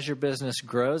 but as your business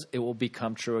grows, it will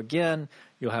become true again.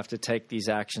 You'll have to take these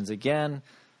actions again,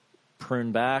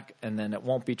 prune back, and then it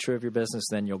won't be true of your business.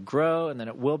 Then you'll grow, and then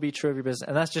it will be true of your business.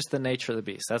 And that's just the nature of the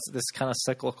beast. That's this kind of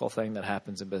cyclical thing that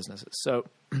happens in businesses.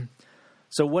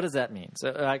 So what does that mean?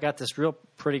 So I got this real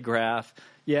pretty graph.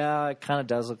 Yeah, it kind of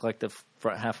does look like the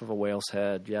front half of a whale's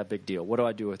head. Yeah, big deal. What do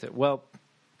I do with it? Well,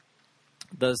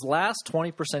 those last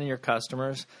 20% of your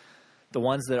customers, the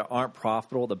ones that aren't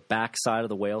profitable, the back side of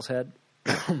the whale's head,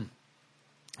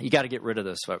 you got to get rid of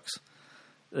those folks.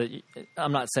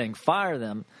 I'm not saying fire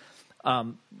them,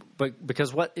 but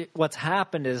because what's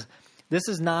happened is this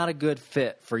is not a good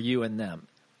fit for you and them.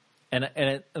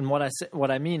 And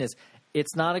what I mean is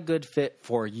it's not a good fit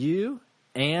for you,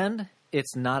 and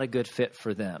it's not a good fit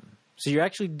for them. So you're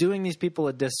actually doing these people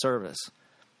a disservice.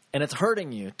 And it's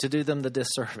hurting you to do them the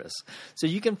disservice. So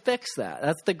you can fix that.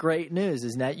 That's the great news,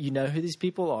 is that you know who these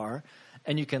people are,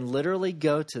 and you can literally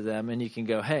go to them and you can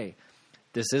go, hey,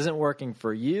 this isn't working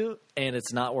for you, and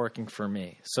it's not working for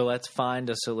me. So let's find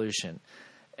a solution.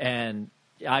 And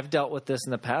I've dealt with this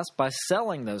in the past by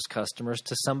selling those customers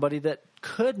to somebody that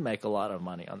could make a lot of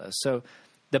money on those. So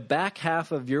the back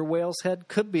half of your whale's head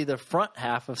could be the front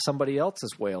half of somebody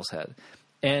else's whale's head.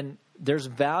 And there's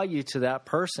value to that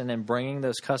person in bringing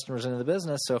those customers into the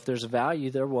business. So if there's value,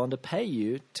 they're willing to pay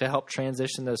you to help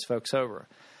transition those folks over.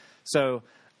 So,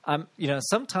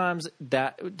 sometimes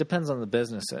that depends on the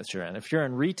business that you're in. If you're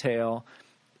in retail,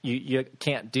 you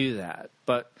can't do that.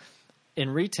 But in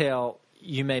retail,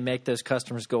 you may make those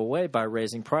customers go away by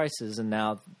raising prices, and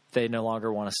now they no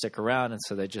longer want to stick around, and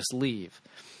so they just leave.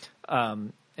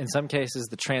 In some cases,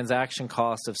 the transaction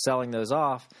cost of selling those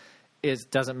off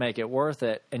doesn't make it worth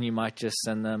it, and you might just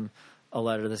send them a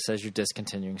letter that says you're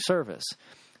discontinuing service.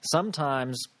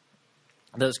 Sometimes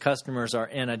those customers are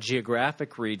in a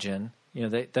geographic region.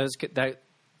 That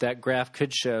graph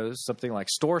could show something like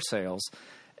store sales,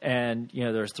 and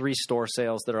there's 3 store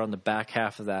sales that are on the back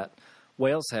half of that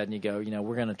whale's head, and you go,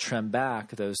 we're going to trim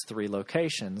back those 3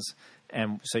 locations,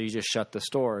 and so you just shut the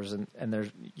stores, and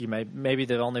there's maybe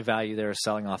the only value there is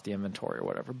selling off the inventory or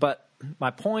whatever. But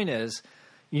my point is,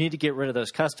 you need to get rid of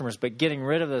those customers, but getting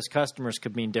rid of those customers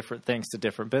could mean different things to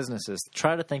different businesses.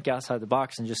 Try to think outside the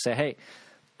box and just say, hey,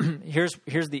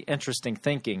 here's the interesting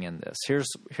thinking in this.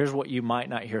 Here's what you might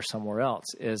not hear somewhere else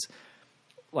is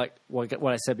like what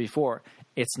I said before.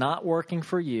 It's not working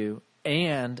for you,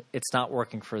 and it's not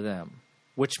working for them,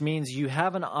 which means you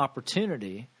have an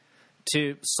opportunity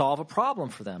to solve a problem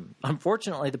for them.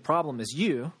 Unfortunately, the problem is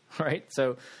you, right?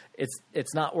 So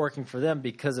it's not working for them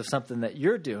because of something that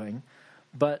you're doing.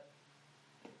 But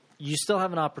you still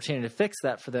have an opportunity to fix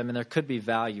that for them, and there could be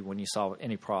value when you solve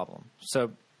any problem.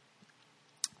 So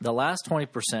the last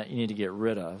 20% you need to get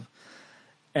rid of.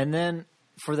 And then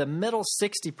for the middle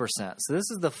 60%, so this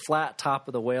is the flat top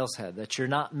of the whale's head that you're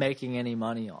not making any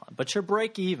money on, but you're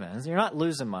break even. You're not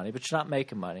losing money, but you're not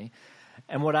making money.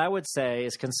 And what I would say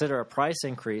is consider a price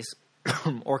increase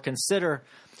or consider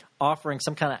offering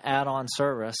some kind of add-on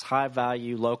service,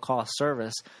 high-value, low-cost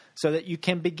service, so that you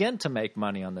can begin to make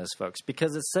money on those folks.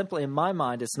 Because it's simply, in my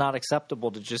mind, it's not acceptable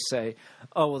to just say,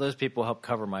 oh, well, those people help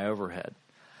cover my overhead.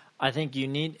 I think you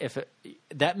need –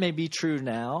 that may be true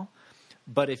now,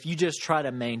 but if you just try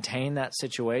to maintain that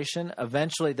situation,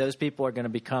 eventually those people are going to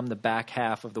become the back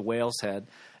half of the whale's head,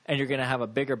 and you're going to have a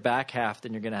bigger back half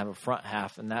than you're going to have a front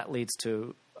half, and that leads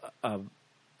to a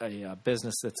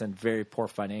business that's in very poor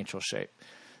financial shape.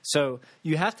 So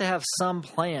you have to have some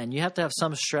plan. You have to have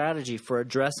some strategy for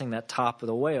addressing that top of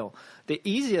the whale. The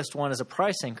easiest one is a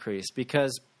price increase,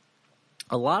 because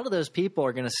a lot of those people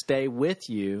are going to stay with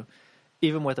you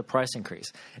even with a price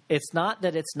increase. It's not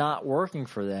that it's not working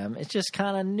for them. It's just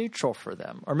kind of neutral for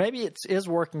them. Or maybe it is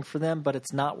working for them, but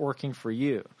it's not working for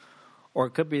you. Or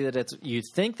it could be that you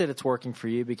think that it's working for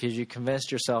you because you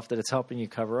convinced yourself that it's helping you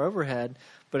cover overhead,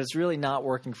 but it's really not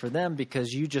working for them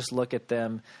because you just look at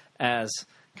them as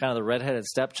kind of the redheaded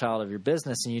stepchild of your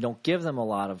business, and you don't give them a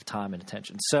lot of time and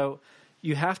attention. So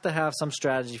you have to have some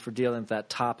strategy for dealing with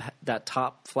that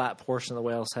top flat portion of the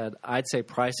whale's head. I'd say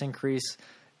price increase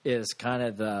is kind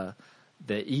of the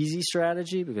easy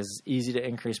strategy, because it's easy to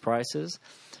increase prices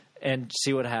and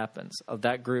see what happens.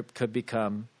 That group could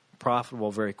become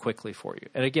profitable very quickly for you.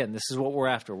 And again, this is what we're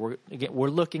after. We're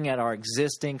looking at our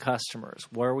existing customers.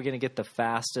 Where are we going to get the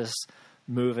fastest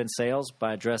move in sales?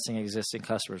 By addressing existing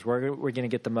customers. We're going to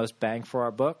get the most bang for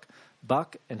our buck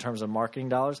in terms of marketing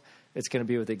dollars. It's going to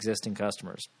be with existing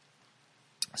customers.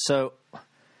 So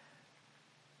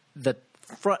the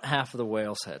front half of the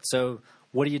whale's head. So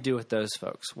what do you do with those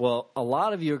folks? Well, a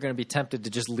lot of you are going to be tempted to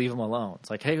just leave them alone.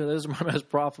 It's like, hey, those are my most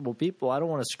profitable people. I don't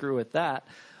want to screw with that.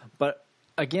 But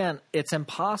again, it's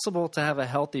impossible to have a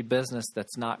healthy business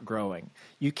that's not growing.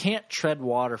 You can't tread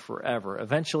water forever.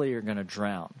 Eventually, you're going to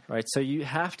drown, right? So you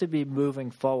have to be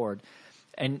moving forward.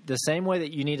 And the same way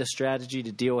that you need a strategy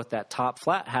to deal with that top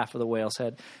flat half of the whale's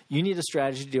head, you need a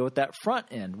strategy to deal with that front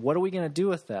end. What are we going to do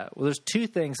with that? Well, there's two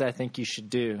things I think you should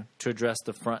do to address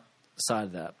the front side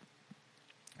of that.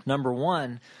 Number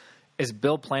one is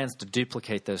build plans to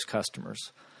duplicate those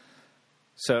customers.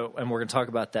 So, and we're going to talk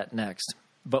about that next.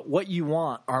 But what you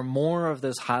want are more of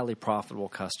those highly profitable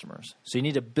customers. So you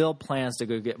need to build plans to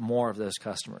go get more of those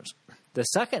customers. The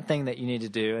second thing that you need to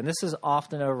do, and this is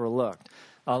often overlooked,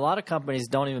 a lot of companies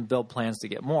don't even build plans to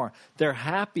get more. They're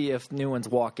happy if new ones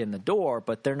walk in the door,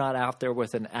 but they're not out there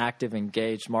with an active,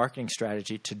 engaged marketing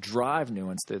strategy to drive new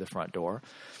ones through the front door.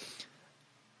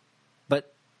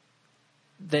 But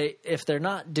if they're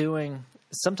not doing,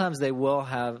 sometimes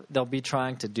they'll be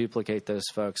trying to duplicate those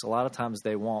folks. A lot of times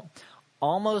they won't.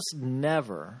 Almost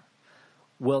never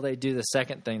will they do the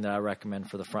second thing that I recommend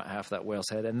for the front half of that whale's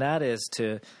head, and that is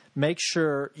to make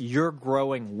sure you're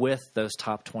growing with those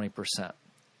top 20%.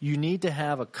 You need to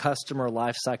have a customer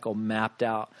life cycle mapped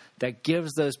out that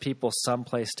gives those people some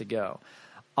place to go.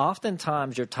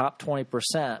 Oftentimes, your top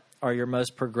 20% are your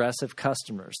most progressive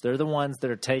customers. They're the ones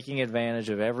that are taking advantage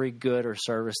of every good or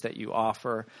service that you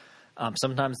offer.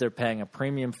 Sometimes they're paying a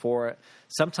premium for it.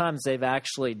 Sometimes they've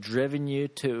actually driven you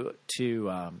to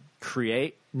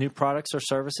create new products or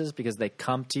services because they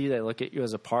come to you, they look at you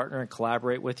as a partner and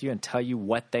collaborate with you and tell you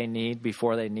what they need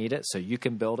before they need it so you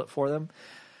can build it for them.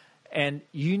 And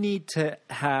you need to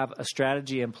have a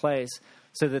strategy in place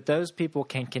so that those people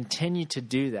can continue to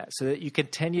do that, so that you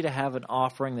continue to have an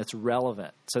offering that's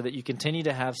relevant, so that you continue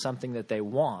to have something that they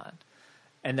want,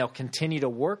 and they'll continue to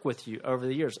work with you over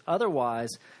the years. Otherwise,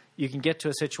 you can get to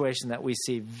a situation that we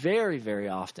see very, very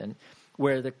often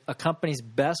where a company's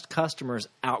best customers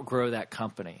outgrow that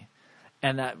company.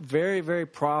 And that very, very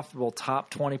profitable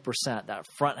top 20%, that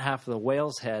front half of the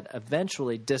whale's head,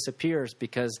 eventually disappears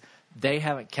because they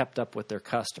haven't kept up with their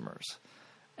customers.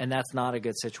 And that's not a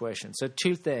good situation. So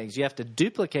two things. You have to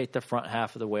duplicate the front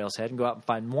half of the whale's head and go out and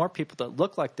find more people that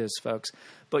look like those folks.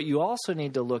 But you also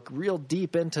need to look real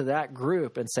deep into that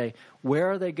group and say,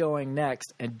 where are they going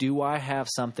next? And do I have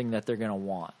something that they're going to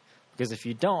want? Because if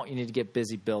you don't, you need to get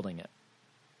busy building it.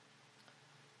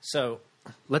 So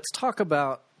let's talk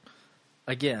about,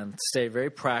 again, stay very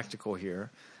practical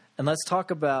here. And let's talk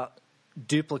about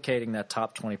duplicating that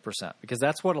top 20%, because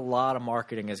that's what a lot of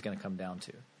marketing is going to come down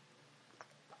to.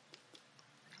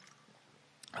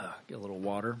 Get a little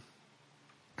water.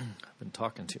 I've been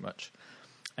talking too much.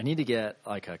 I need to get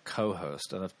like a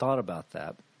co-host, and I've thought about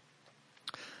that.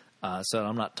 So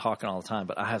I'm not talking all the time,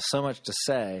 but I have so much to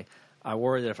say. I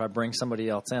worry that if I bring somebody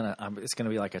else in, it's going to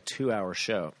be like a 2-hour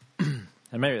show.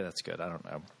 And maybe that's good. I don't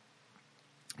know.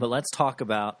 But let's talk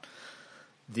about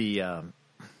the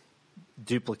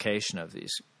duplication of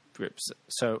these groups.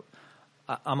 So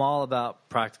I'm all about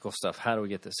practical stuff. How do we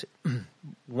get this?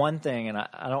 One thing, and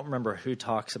I don't remember who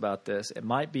talks about this. It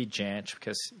might be Janch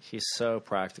because he's so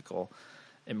practical.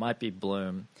 It might be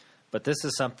Bloom. But this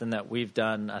is something that we've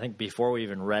done, I think, before we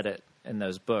even read it in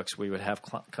those books. We would have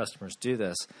customers do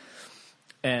this.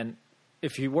 And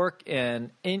if you work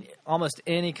in almost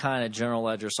any kind of general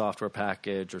ledger software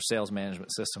package or sales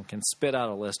management system can spit out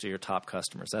a list of your top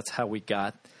customers. That's how we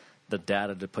got the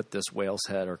data to put this whale's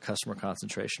head or customer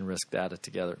concentration risk data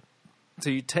together. So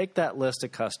you take that list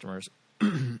of customers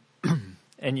and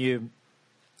And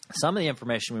some of the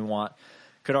information we want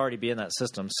could already be in that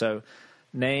system. So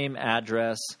name,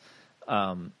 address,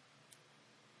 and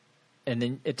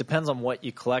then it depends on what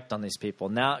you collect on these people.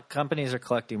 Now, companies are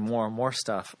collecting more and more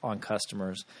stuff on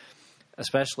customers,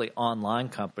 especially online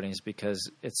companies,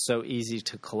 because it's so easy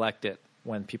to collect it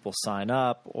when people sign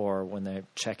up or when they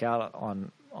check out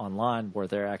online where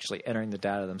they're actually entering the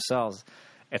data themselves.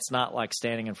 It's not like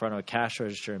standing in front of a cash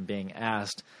register and being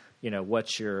asked,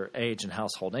 what's your age and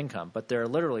household income. But there are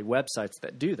literally websites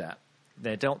that do that.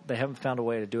 They haven't found a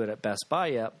way to do it at Best Buy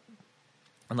yet,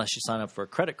 unless you sign up for a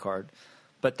credit card.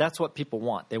 But that's what people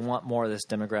want. They want more of this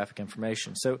demographic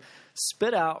information. So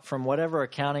spit out from whatever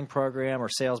accounting program or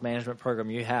sales management program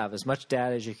you have as much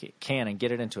data as you can and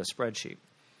get it into a spreadsheet.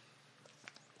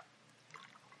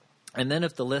 And then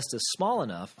if the list is small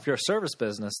enough, if you're a service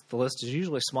business, the list is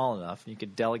usually small enough. You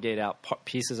could delegate out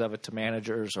pieces of it to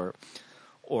managers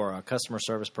or customer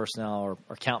service personnel or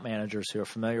account managers who are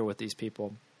familiar with these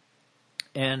people.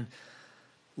 And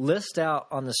list out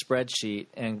on the spreadsheet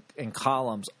and in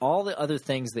columns all the other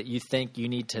things that you think you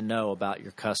need to know about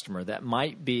your customer that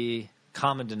might be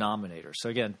common denominators. So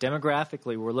again,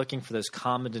 demographically, we're looking for those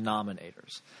common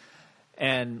denominators.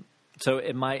 And so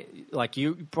it might, like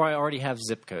you probably already have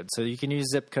zip code. So you can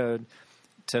use zip code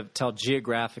to tell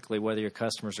geographically whether your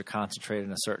customers are concentrated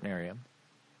in a certain area.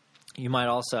 You might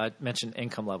also, I mentioned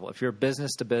income level. If you're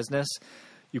business to business,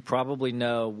 you probably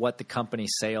know what the company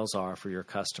sales are for your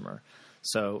customer.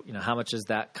 So, how much is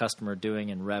that customer doing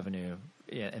in revenue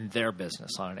in their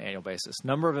business on an annual basis?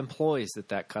 Number of employees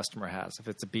that customer has, if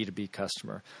it's a B2B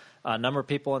customer. Number of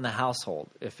people in the household,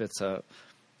 if it's a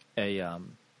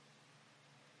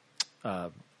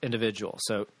individual.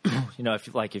 So,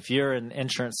 if you're an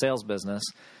insurance sales business,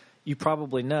 you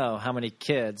probably know how many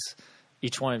kids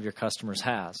each one of your customers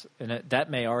has. And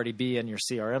that may already be in your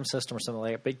CRM system or something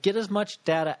like that. But get as much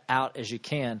data out as you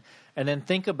can, and then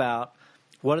think about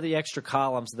what are the extra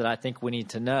columns that I think we need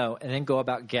to know, and then go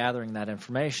about gathering that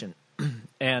information.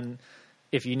 And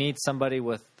if you need somebody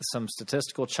with some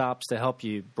statistical chops to help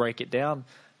you break it down,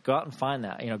 go out and find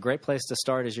that. A great place to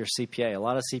start is your CPA. A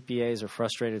lot of CPAs are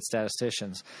frustrated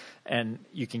statisticians, and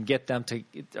you can get them to,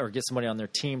 or get somebody on their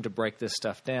team to break this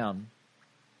stuff down.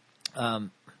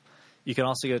 You can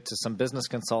also go to some business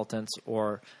consultants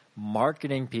or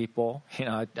marketing people.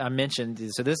 I mentioned,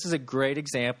 so this is a great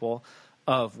example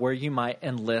of where you might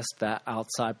enlist that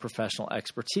outside professional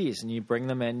expertise. And you bring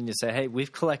them in and you say, hey,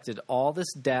 we've collected all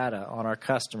this data on our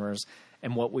customers,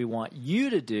 and what we want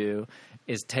you to do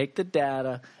is take the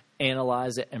data,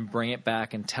 analyze it, and bring it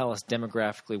back and tell us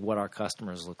demographically what our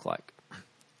customers look like.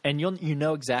 And you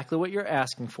know exactly what you're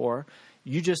asking for.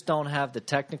 You just don't have the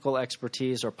technical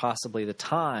expertise or possibly the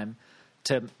time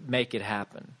to make it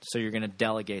happen. So you're going to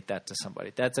delegate that to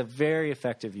somebody. That's a very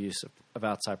effective use of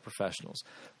outside professionals.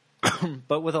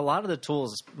 But with a lot of the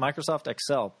tools, Microsoft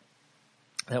Excel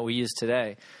that we use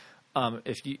today,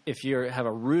 if you have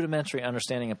a rudimentary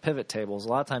understanding of pivot tables, a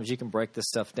lot of times you can break this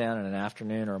stuff down in an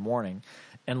afternoon or a morning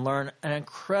and learn an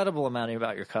incredible amount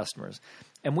about your customers.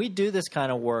 And we do this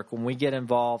kind of work when we get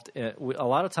involved. A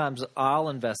lot of times I'll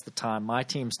invest the time, my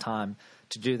team's time,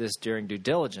 to do this during due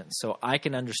diligence, so I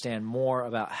can understand more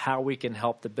about how we can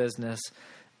help the business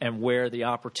and where the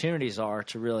opportunities are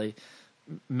to really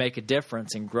make a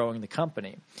difference in growing the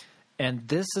company. And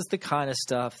this is the kind of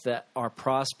stuff that our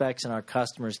prospects and our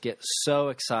customers get so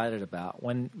excited about.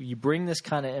 When you bring this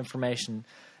kind of information,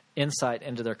 insight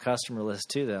into their customer list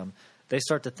to them, they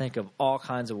start to think of all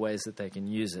kinds of ways that they can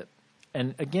use it.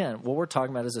 And again, what we're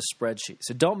talking about is a spreadsheet.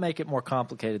 So don't make it more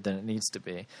complicated than it needs to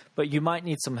be. But you might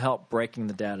need some help breaking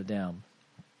the data down.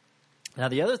 Now,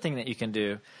 the other thing that you can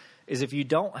do is if you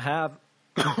don't have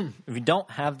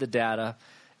the data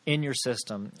in your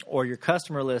system, or your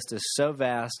customer list is so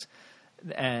vast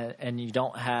and you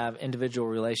don't have individual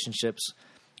relationships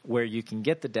where you can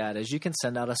get the data, is you can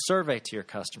send out a survey to your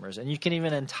customers. And you can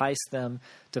even entice them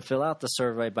to fill out the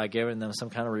survey by giving them some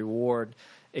kind of reward.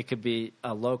 It could be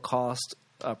a low-cost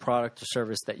product or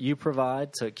service that you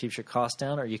provide, so it keeps your costs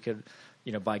down, or you could,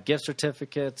 buy gift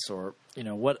certificates or,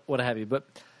 what have you. But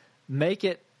make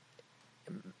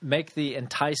the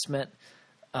enticement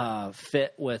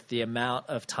fit with the amount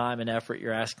of time and effort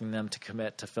you're asking them to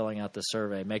commit to filling out the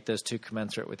survey. Make those two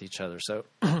commensurate with each other. So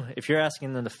if you're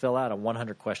asking them to fill out a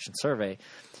 100-question survey,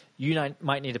 you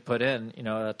might need to put in,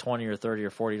 a $20 or $30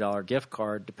 or $40 gift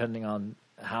card, depending on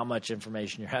how much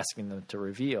information you're asking them to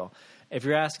reveal. If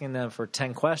you're asking them for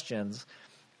 10 questions,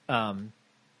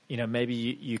 maybe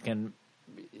you can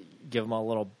give them a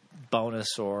little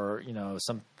bonus or,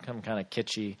 some kind of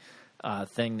kitschy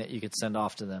thing that you could send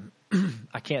off to them.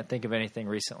 I can't think of anything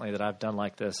recently that I've done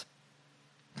like this.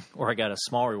 or I got a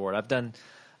small reward. I've done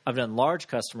large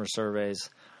customer surveys,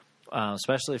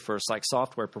 especially for like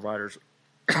software providers.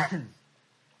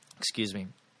 Excuse me.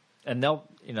 And I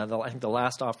think the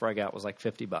last offer I got was like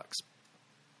 $50.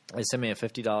 They sent me a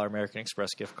 $50 American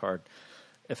Express gift card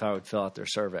if I would fill out their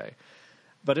survey.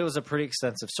 But it was a pretty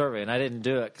extensive survey, and I didn't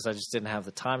do it because I just didn't have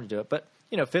the time to do it. But,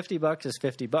 $50 is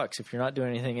 $50. If you're not doing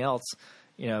anything else,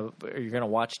 or you're going to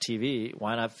watch TV,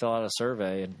 why not fill out a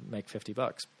survey and make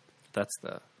 $50? That's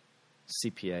the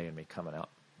CPA in me coming out.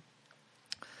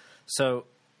 So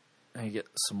let me get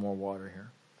some more water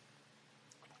here.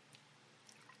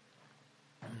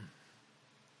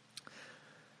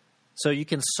 So you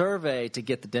can survey to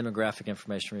get the demographic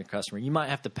information from your customer. You might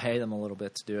have to pay them a little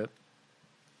bit to do it.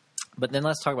 But then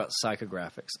let's talk about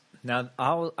psychographics. Now,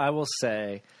 I will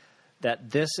say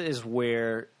that this is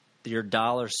where your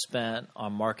dollars spent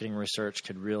on marketing research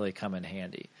could really come in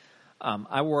handy.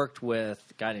 I worked with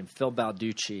a guy named Phil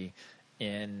Balducci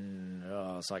in, it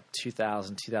was like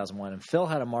 2000, 2001. And Phil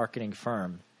had a marketing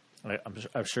firm.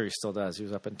 I'm sure he still does. He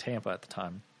was up in Tampa at the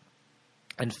time.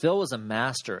 And Phil was a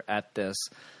master at this,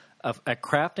 at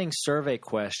crafting survey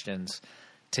questions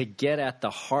to get at the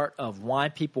heart of why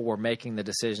people were making the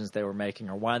decisions they were making,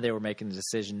 or why they were making the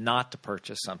decision not to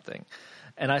purchase something.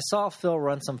 And I saw Phil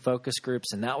run some focus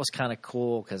groups, and that was kind of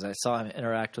cool because I saw him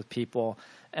interact with people,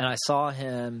 and I saw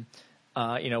him,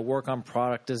 work on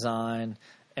product design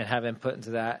and have input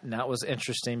into that. And that was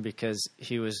interesting because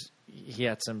he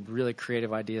had some really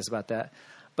creative ideas about that.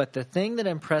 But the thing that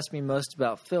impressed me most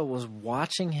about Phil was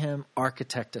watching him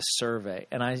architect a survey.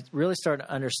 And I really started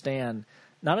to understand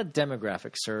not a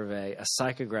demographic survey, a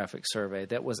psychographic survey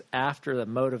that was after the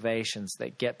motivations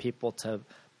that get people to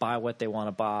buy what they want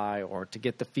to buy, or to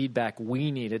get the feedback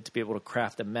we needed to be able to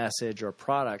craft a message or a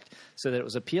product so that it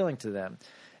was appealing to them.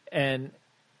 And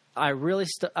I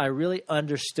really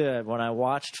understood when I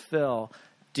watched Phil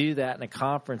do that in a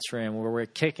conference room where we're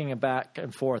kicking back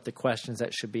and forth the questions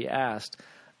that should be asked.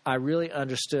 I really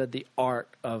understood the art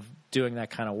of doing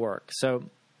that kind of work. So,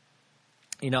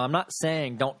 I'm not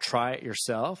saying don't try it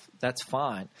yourself. That's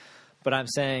fine. But I'm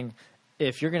saying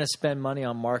if you're going to spend money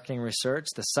on marketing research,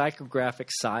 the psychographic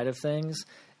side of things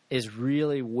is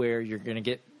really where you're going to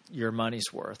get your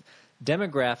money's worth.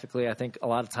 Demographically, I think a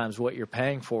lot of times what you're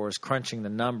paying for is crunching the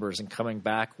numbers and coming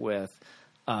back with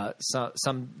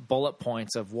some bullet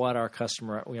points of what our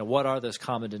customer, what are those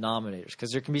common denominators? Because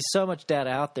there can be so much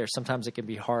data out there, sometimes it can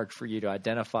be hard for you to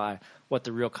identify what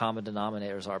the real common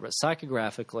denominators are. But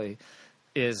psychographically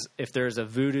is, if there's a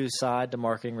voodoo side to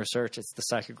marketing research, it's the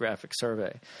psychographic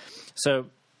survey. So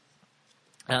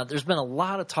there's been a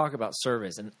lot of talk about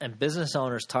surveys, and business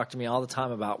owners talk to me all the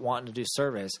time about wanting to do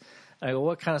surveys. And I go,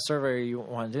 what kind of survey you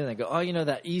want to do? And they go,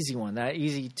 that easy one, that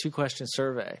easy 2-question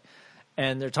survey.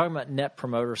 And they're talking about Net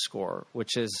Promoter Score,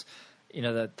 which is,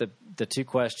 the 2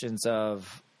 questions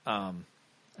of, I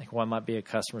think one might be a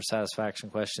customer satisfaction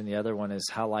question. The other one is,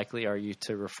 how likely are you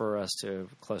to refer us to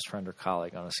a close friend or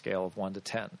colleague on a scale of 1 to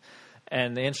 10?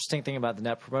 And the interesting thing about the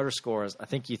Net Promoter Score is I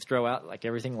think you throw out like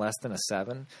everything less than a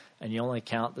 7, and you only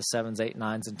count the 7s, 8,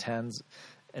 9s, and 10s,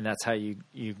 and that's how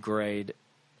you grade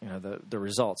the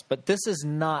results. But this is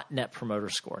not Net Promoter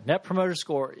Score. Net Promoter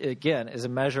Score, again, is a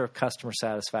measure of customer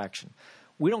satisfaction.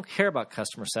 We don't care about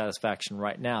customer satisfaction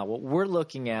right now. What we're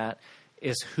looking at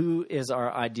is who is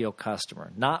our ideal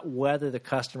customer, not whether the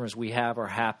customers we have are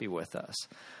happy with us.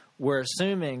 We're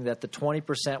assuming that the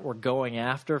 20% we're going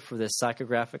after for this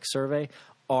psychographic survey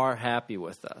are happy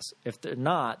with us. If they're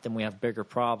not, then we have bigger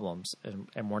problems,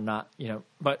 and we're not,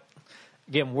 but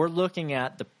again, we're looking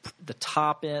at the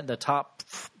top end, the top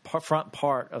front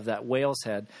part of that whale's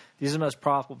head. These are the most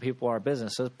profitable people in our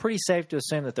business. So it's pretty safe to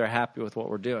assume that they're happy with what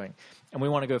we're doing. And we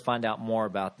want to go find out more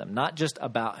about them, not just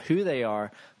about who they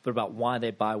are, but about why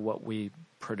they buy what we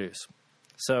produce.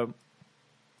 So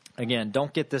again,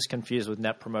 don't get this confused with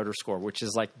Net Promoter Score, which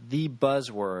is like the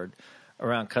buzzword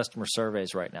around customer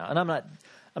surveys right now. And I'm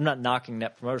not knocking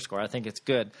Net Promoter Score. I think it's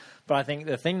good. But I think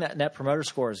the thing that Net Promoter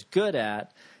Score is good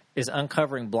at is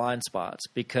uncovering blind spots,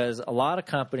 because a lot of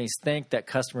companies think that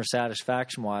customer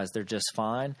satisfaction-wise they're just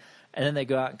fine, and then they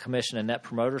go out and commission a Net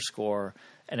Promoter Score,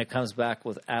 and it comes back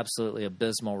with absolutely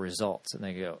abysmal results, and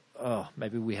they go, oh,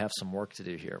 maybe we have some work to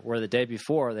do here, where the day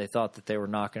before they thought that they were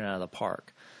knocking it out of the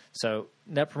park. So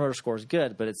Net Promoter Score is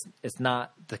good, but it's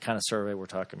not the kind of survey we're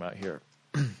talking about here.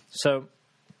 So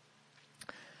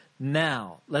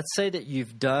now, let's say that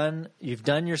you've done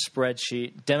your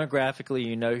spreadsheet. Demographically,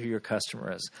 you know who your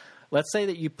customer is. Let's say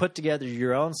that you put together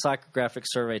your own psychographic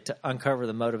survey to uncover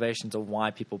the motivations of why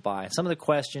people buy. Some of the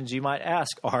questions you might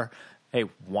ask are, hey,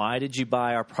 why did you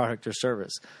buy our product or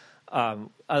service?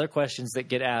 Other questions that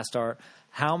get asked are,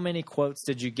 how many quotes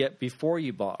did you get before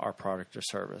you bought our product or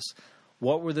service?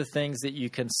 What were the things that you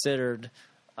considered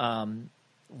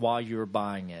while you were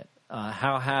buying it?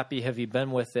 How happy have you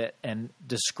been with it? And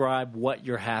describe what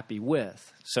you're happy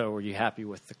with. So are you happy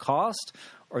with the cost?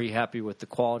 Are you happy with the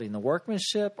quality and the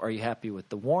workmanship? Are you happy with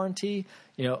the warranty?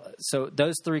 So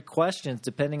those three questions,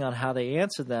 depending on how they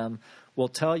answer them, will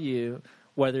tell you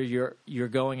whether you're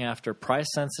going after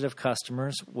price-sensitive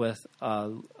customers with a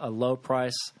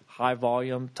low-price,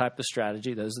 high-volume type of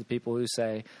strategy. Those are the people who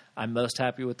say, I'm most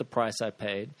happy with the price I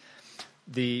paid.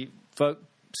 The folks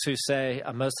who say,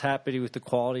 I'm most happy with the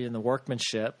quality and the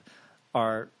workmanship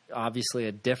are obviously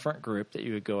a different group that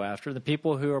you would go after. The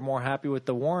people who are more happy with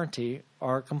the warranty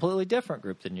are a completely different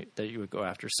group that you would go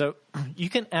after. So you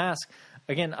can ask,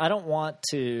 again, I don't want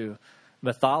to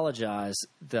mythologize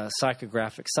the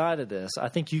psychographic side of this. I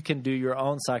think you can do your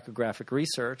own psychographic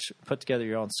research, put together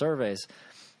your own surveys.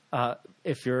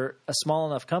 If you're a small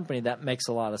enough company, that makes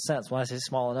a lot of sense. When I say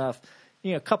small enough,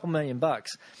 a couple $1,000,000.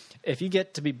 If you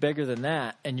get to be bigger than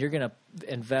that and you're going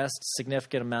to invest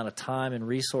significant amount of time and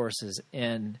resources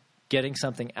in getting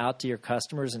something out to your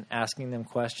customers and asking them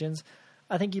questions,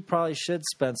 I think you probably should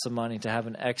spend some money to have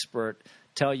an expert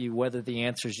tell you whether the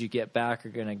answers you get back are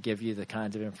going to give you the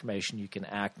kinds of information you can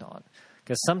act on.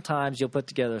 Because sometimes you'll put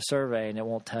together a survey and it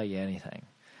won't tell you anything.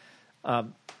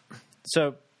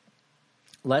 So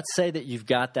let's say that you've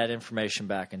got that information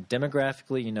back, and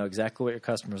demographically, you know exactly what your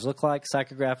customers look like.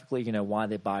 Psychographically, you know why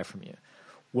they buy from you.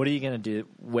 What are you going to do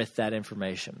with that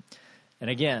information? And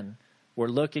again, we're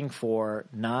looking for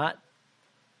not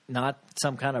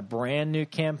some kind of brand new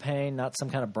campaign, not some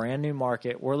kind of brand new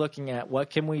market. We're looking at what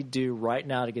can we do right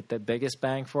now to get the biggest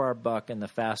bang for our buck and the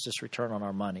fastest return on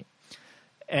our money.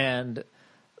 And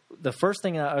the first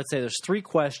thing I would say, there's three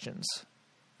questions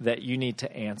that you need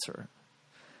to answer.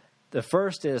 The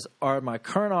first is, are my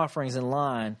current offerings in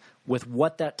line with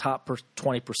what that top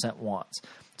 20% wants?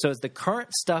 So is the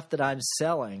current stuff that I'm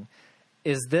selling,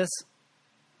 is this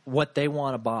what they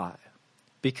want to buy?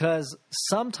 Because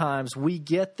sometimes we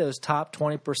get those top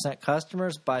 20%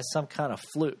 customers by some kind of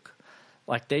fluke.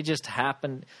 Like they just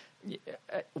happen.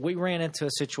 We ran into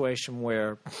a situation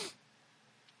where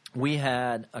we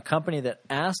had a company that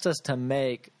asked us to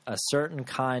make a certain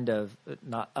kind of,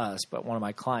 not us, but one of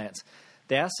my clients,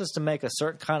 they asked us to make a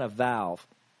certain kind of valve.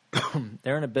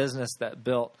 They're in a business that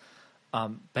built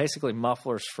basically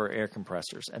mufflers for air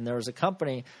compressors. And there was a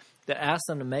company that asked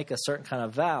them to make a certain kind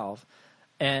of valve,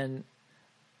 and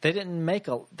they didn't make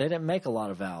a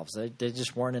lot of valves. They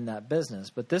just weren't in that business.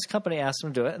 But this company asked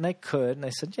them to do it, and they could. And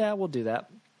they said, yeah, we'll do that.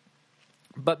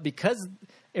 But because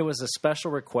it was a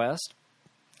special request,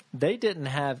 they didn't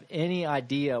have any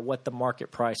idea what the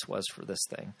market price was for this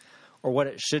thing or what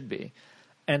it should be.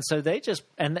 And so they just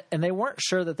and they weren't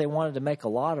sure that they wanted to make a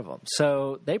lot of them.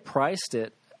 So they priced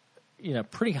it,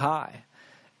 pretty high.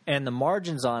 And the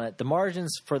margins on it,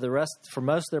 for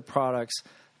most of their products,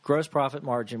 gross profit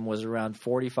margin was around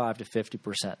 45 to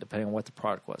 50%, depending on what the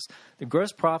product was. The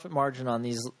gross profit margin on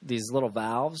these little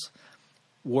valves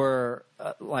were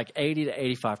like 80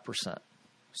 to 85%.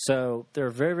 So they're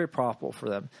very, very profitable for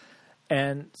them.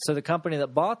 And so the company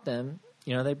that bought them,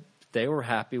 they were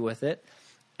happy with it.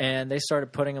 And they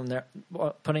started putting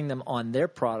them on their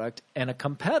product, and a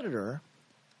competitor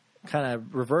kind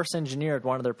of reverse engineered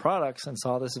one of their products and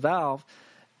saw this valve,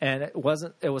 and it was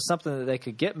something that they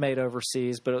could get made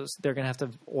overseas, but they're going to have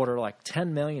to order like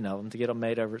 10 million of them to get them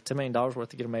made over $10 million worth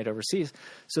to get them made overseas.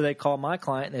 So they call my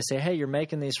client and they say, hey, you're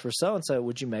making these for so and so,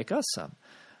 would you make us some?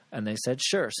 And they said,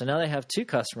 sure. So now they have two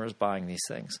customers buying these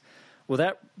things.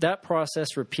 Well, that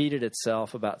process repeated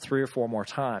itself about 3 or 4 more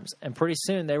times. And pretty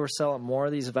soon they were selling more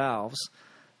of these valves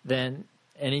than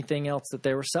anything else that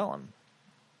they were selling.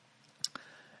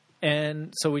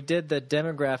 And so we did the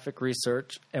demographic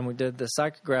research and we did the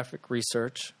psychographic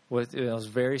research. It was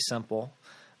very simple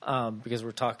because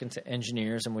we're talking to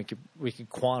engineers, and we could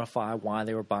quantify why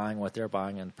they were buying what they're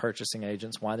buying, and purchasing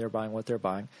agents why they're buying what they're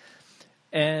buying.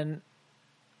 And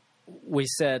we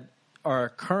said, are our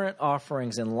current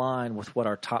offerings in line with what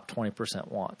our top 20%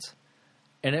 wants?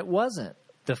 And it wasn't.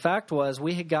 The fact was,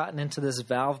 we had gotten into this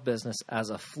valve business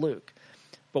as a fluke,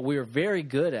 but we were very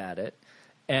good at it,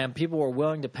 and people were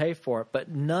willing to pay for it. But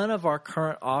none of our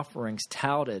current offerings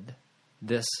touted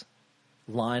this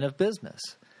line of business.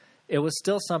 It was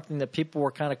still something that people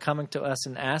were kind of coming to us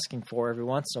and asking for every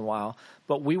once in a while,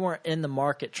 but we weren't in the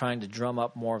market trying to drum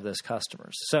up more of those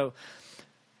customers. So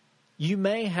you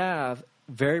may have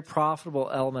very profitable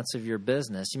elements of your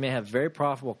business. You may have very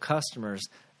profitable customers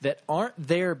that aren't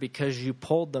there because you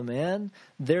pulled them in.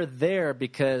 They're there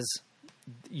because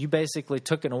you basically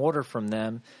took an order from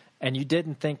them and you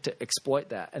didn't think to exploit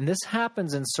that. And this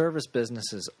happens in service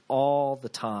businesses all the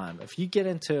time. If you get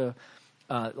into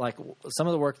like some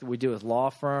of the work that we do with law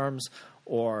firms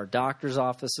or doctors'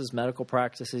 offices, medical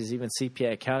practices, even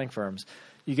CPA accounting firms,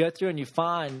 you go through and you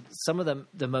find some of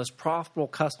the most profitable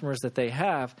customers that they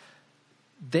have,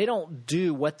 they don't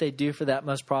do what they do for that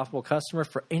most profitable customer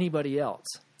for anybody else.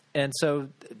 And so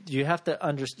you have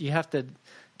to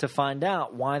find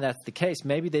out why that's the case.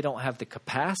 Maybe they don't have the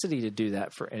capacity to do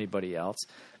that for anybody else.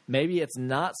 Maybe it's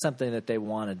not something that they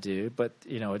want to do, but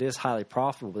it is highly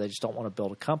profitable. But they just don't want to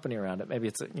build a company around it. Maybe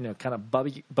it's a kind of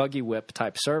buggy whip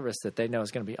type service that they know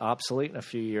is going to be obsolete in a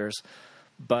few years.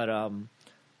 But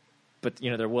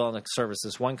they're willing to service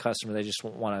this one customer. They just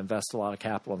want to invest a lot of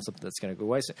capital in something that's going to go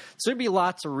waste. So there'd be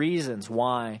lots of reasons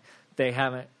why they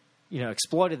haven't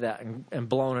exploited that and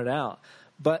blown it out.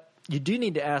 But you do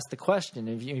need to ask the question.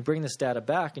 If you bring this data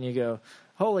back and you go,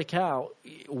 holy cow,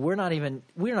 we're not even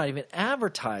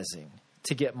advertising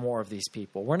to get more of these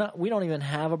people. We don't even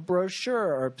have a brochure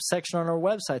or a section on our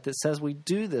website that says we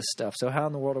do this stuff. So how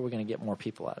in the world are we going to get more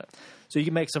people at it? So you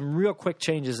can make some real quick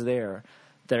changes there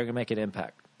that are going to make an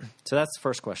impact. So that's the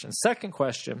first question. Second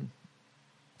question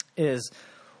is,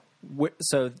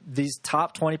 so these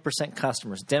top 20%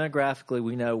 customers, demographically,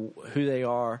 we know who they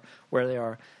are, where they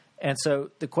are. And so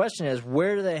the question is,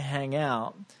 where do they hang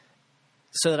out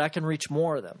so that I can reach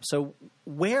more of them? So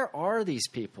where are these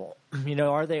people?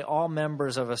 Are they all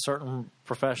members of a certain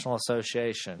professional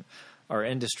association or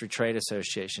industry trade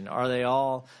association? Are they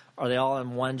all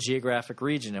in one geographic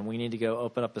region and we need to go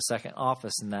open up a second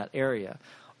office in that area?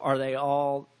 Do they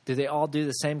all do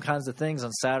the same kinds of things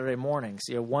on Saturday mornings?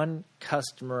 One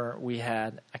customer we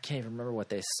had, I can't even remember what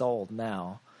they sold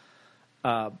now,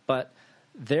 but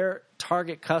their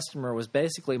target customer was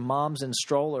basically moms in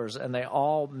strollers, and they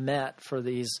all met for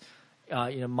these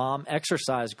mom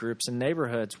exercise groups in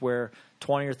neighborhoods where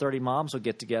 20 or 30 moms would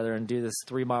get together and do this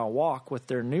 3-mile walk with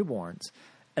their newborns.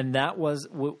 And that was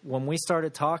when we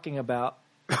started talking about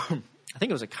I think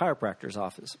it was a chiropractor's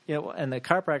office, and the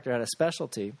chiropractor had a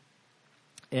specialty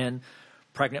in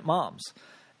pregnant moms.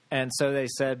 And so they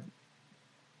said,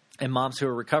 and moms who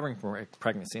are recovering from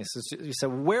pregnancy. So you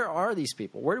said, where are these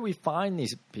people? Where do we find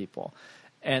these people?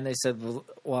 And they said,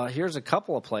 well, here's a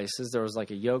couple of places. There was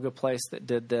like a yoga place that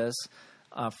did this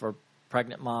for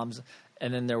pregnant moms.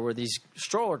 And then there were these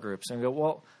stroller groups. And we go,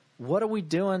 well, what are we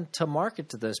doing to market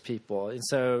to those people? And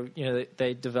so,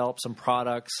 they developed some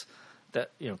products that,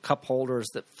 cup holders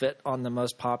that fit on the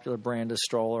most popular brand of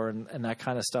stroller and that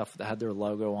kind of stuff that had their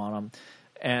logo on them,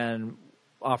 and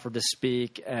offered to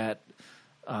speak at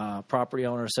property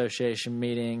owner association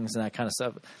meetings and that kind of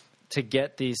stuff to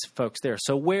get these folks there.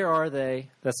 So where are they?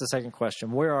 That's the second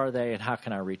question. Where are they and how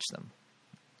can I reach them?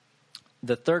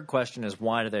 The third question is,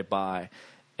 why do they buy?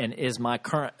 And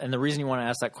and the reason you want to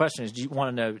ask that question is you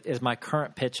want to know, is my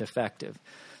current pitch effective?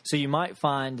 So you might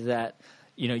find that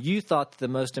you thought that the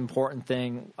most important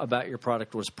thing about your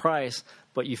product was price,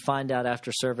 but you find out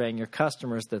after surveying your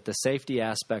customers that the safety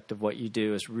aspect of what you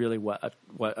do is really what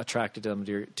attracted them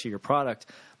to your product.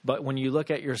 But when you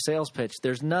look at your sales pitch,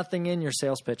 there's nothing in your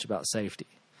sales pitch about safety.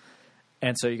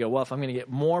 And so you go, well, if I'm going to get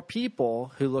more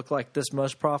people who look like this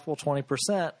most profitable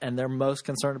 20% and they're most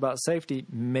concerned about safety,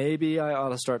 maybe I ought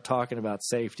to start talking about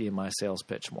safety in my sales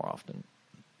pitch more often.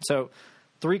 So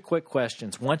 3 quick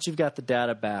questions. Once you've got the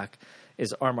data back,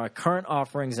 are my current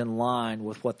offerings in line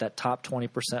with what that top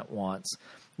 20% wants?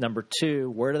 Number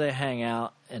 2, where do they hang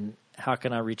out and how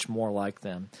can I reach more like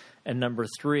them? And number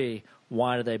 3,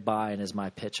 why do they buy and is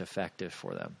my pitch effective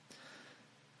for them?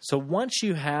 So once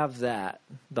you have that,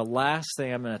 the last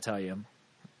thing I'm going to tell you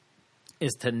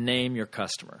is to name your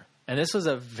customer. And this is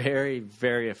a very,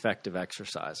 very effective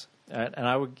exercise.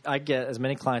 And I get as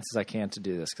many clients as I can to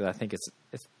do this because I think it's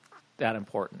that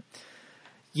important.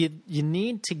 You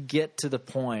need to get to the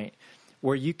point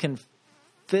where you can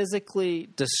physically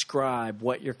describe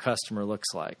what your customer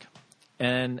looks like.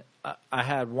 And I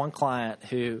had one client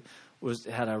who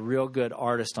had a real good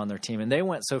artist on their team, and they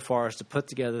went so far as to put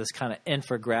together this kind of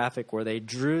infographic where they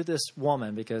drew this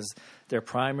woman because their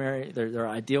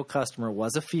ideal customer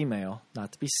was a female,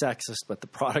 not to be sexist, but the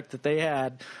product that they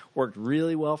had worked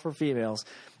really well for females.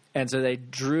 And so they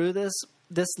drew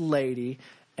this lady,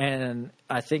 and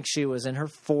I think she was in her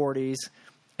 40s,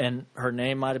 and her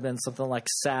name might have been something like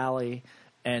Sally,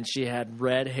 and she had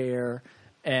red hair,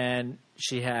 and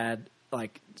she had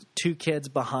like 2 kids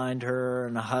behind her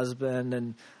and a husband,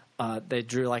 and they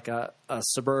drew like a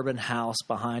suburban house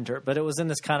behind her. But it was in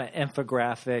this kind of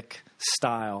infographic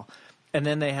style. And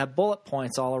then they had bullet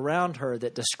points all around her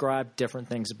that described different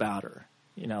things about her.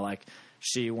 Like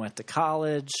she went to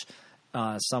college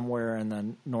somewhere in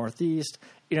the Northeast.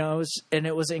 It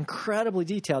was incredibly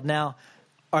detailed. Now,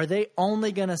 are they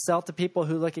only going to sell to people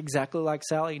who look exactly like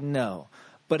Sally? No.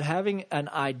 But having an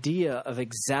idea of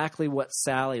exactly what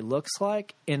Sally looks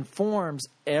like informs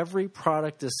every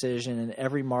product decision and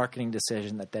every marketing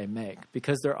decision that they make,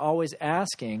 because they're always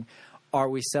asking, are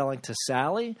we selling to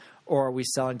Sally or are we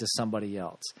selling to somebody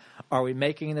else? Are we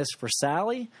making this for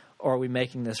Sally or are we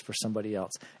making this for somebody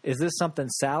else? Is this something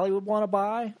Sally would want to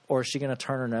buy, or is she going to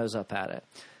turn her nose up at it?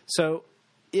 So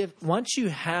once you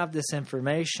have this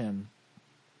information,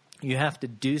 you have to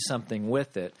do something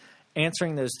with it.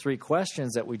 Answering those 3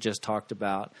 questions that we just talked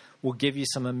about will give you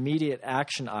some immediate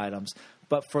action items.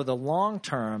 But for the long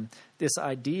term, this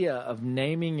idea of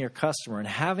naming your customer and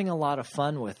having a lot of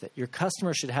fun with it, your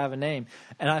customer should have a name.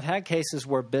 And I've had cases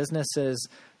where businesses,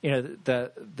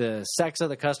 the sex of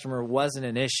the customer wasn't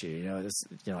an issue.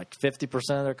 Like 50%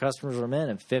 of their customers were men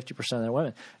and 50% of their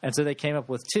women. And so they came up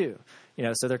with 2.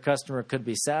 So their customer could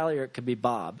be Sally or it could be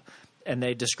Bob. And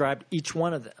they described each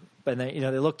one of them. But they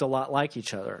looked a lot like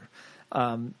each other.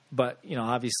 But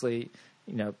obviously,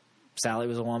 Sally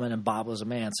was a woman and Bob was a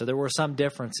man. So there were some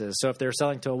differences. So if they were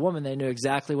selling to a woman, they knew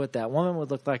exactly what that woman would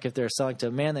look like. If they were selling to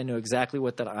a man, they knew exactly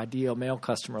what that ideal male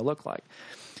customer looked like.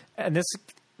 And this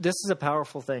is a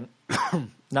powerful thing,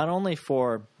 not only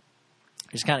for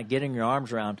just kind of getting your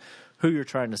arms around who you're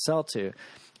trying to sell to.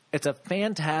 It's a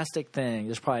fantastic thing.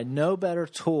 There's probably no better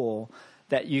tool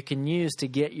that you can use to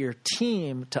get your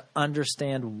team to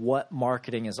understand what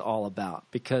marketing is all about.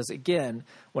 Because, again,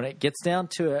 when it gets down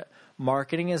to it,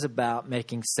 marketing is about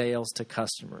making sales to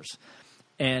customers.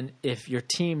 And if your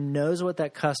team knows what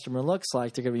that customer looks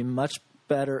like, they're going to be much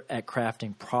better at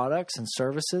crafting products and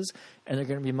services, and they're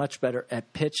going to be much better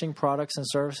at pitching products and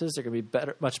services. They're going to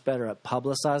be much better at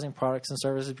publicizing products and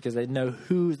services because they know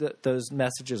who those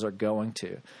messages are going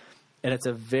to. And it's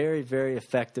a very, very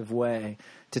effective way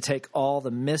to take all the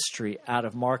mystery out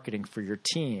of marketing for your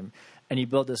team. And you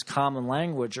build this common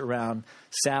language around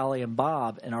Sally and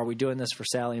Bob. And are we doing this for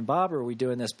Sally and Bob, or are we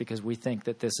doing this because we think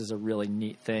that this is a really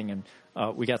neat thing and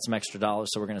we got some extra dollars,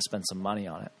 so we're going to spend some money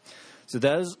on it? So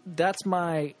that's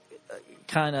my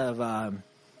kind of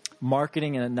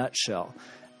marketing in a nutshell.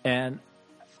 And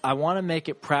I want to make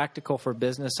it practical for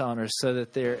business owners so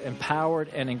that they're empowered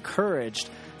and encouraged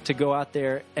to go out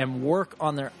there and work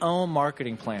on their own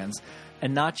marketing plans,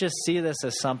 and not just see this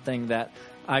as something that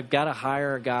I've got to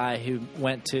hire a guy who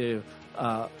went to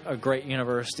a great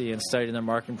university and studied in their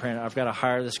marketing plan. I've got to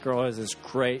hire this girl who has this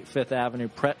great Fifth Avenue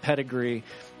pedigree,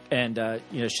 and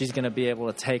she's going to be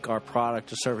able to take our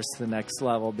product or service to the next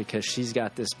level because she's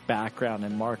got this background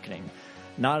in marketing.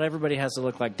 Not everybody has to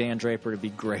look like Dan Draper to be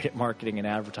great at marketing and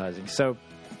advertising. So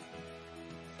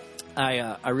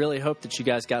I really hope that you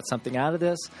guys got something out of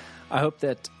this. I hope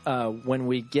that when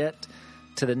we get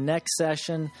to the next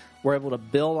session, we're able to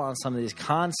build on some of these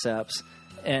concepts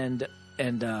and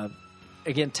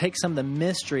again, take some of the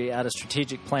mystery out of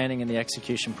strategic planning and the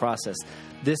execution process.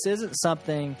 This isn't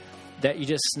something that you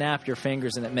just snap your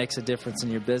fingers and it makes a difference in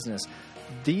your business.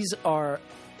 These are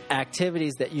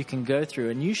activities that you can go through,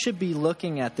 and you should be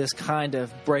looking at this kind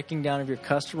of breaking down of your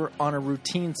customer on a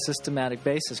routine, systematic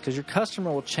basis, because your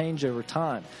customer will change over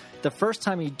time. The first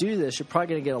time you do this, you're probably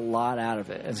going to get a lot out of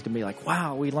it. And it's going to be like,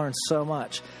 wow, we learned so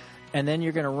much. And then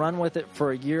you're going to run with it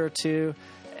for a year or two,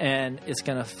 and it's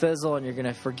going to fizzle, and you're going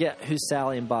to forget who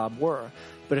Sally and Bob were.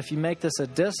 But if you make this a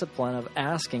discipline of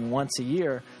asking once a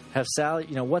year, have Sally,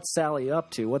 what's Sally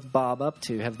up to? What's Bob up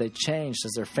to? Have they changed?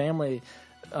 Has their family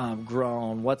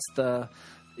grown? What's the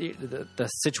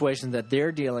situation that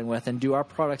they're dealing with, and do our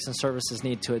products and services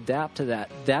need to adapt to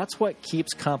that? That's what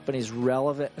keeps companies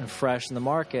relevant and fresh in the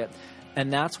market,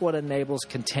 and that's what enables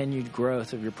continued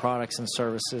growth of your products and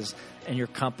services and your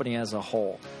company as a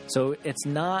whole. So it's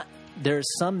not, there's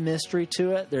some mystery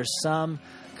to it, there's some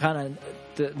kind of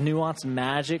the nuanced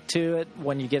magic to it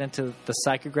when you get into the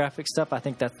psychographic stuff. I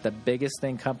think that's the biggest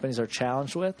thing companies are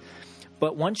challenged with.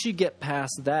 But once you get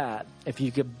past that, if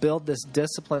you could build this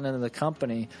discipline into the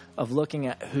company of looking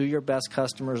at who your best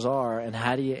customers are and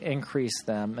how do you increase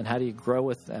them and how do you grow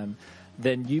with them,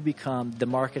 then you become the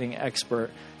marketing expert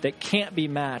that can't be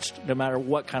matched no matter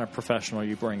what kind of professional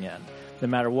you bring in, no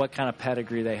matter what kind of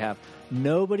pedigree they have.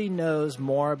 Nobody knows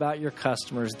more about your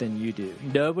customers than you do.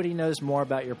 Nobody knows more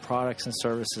about your products and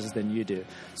services than you do.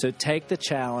 So take the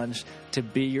challenge to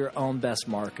be your own best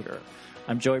marketer.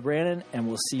 I'm Joey Brannon, and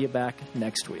we'll see you back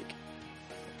next week.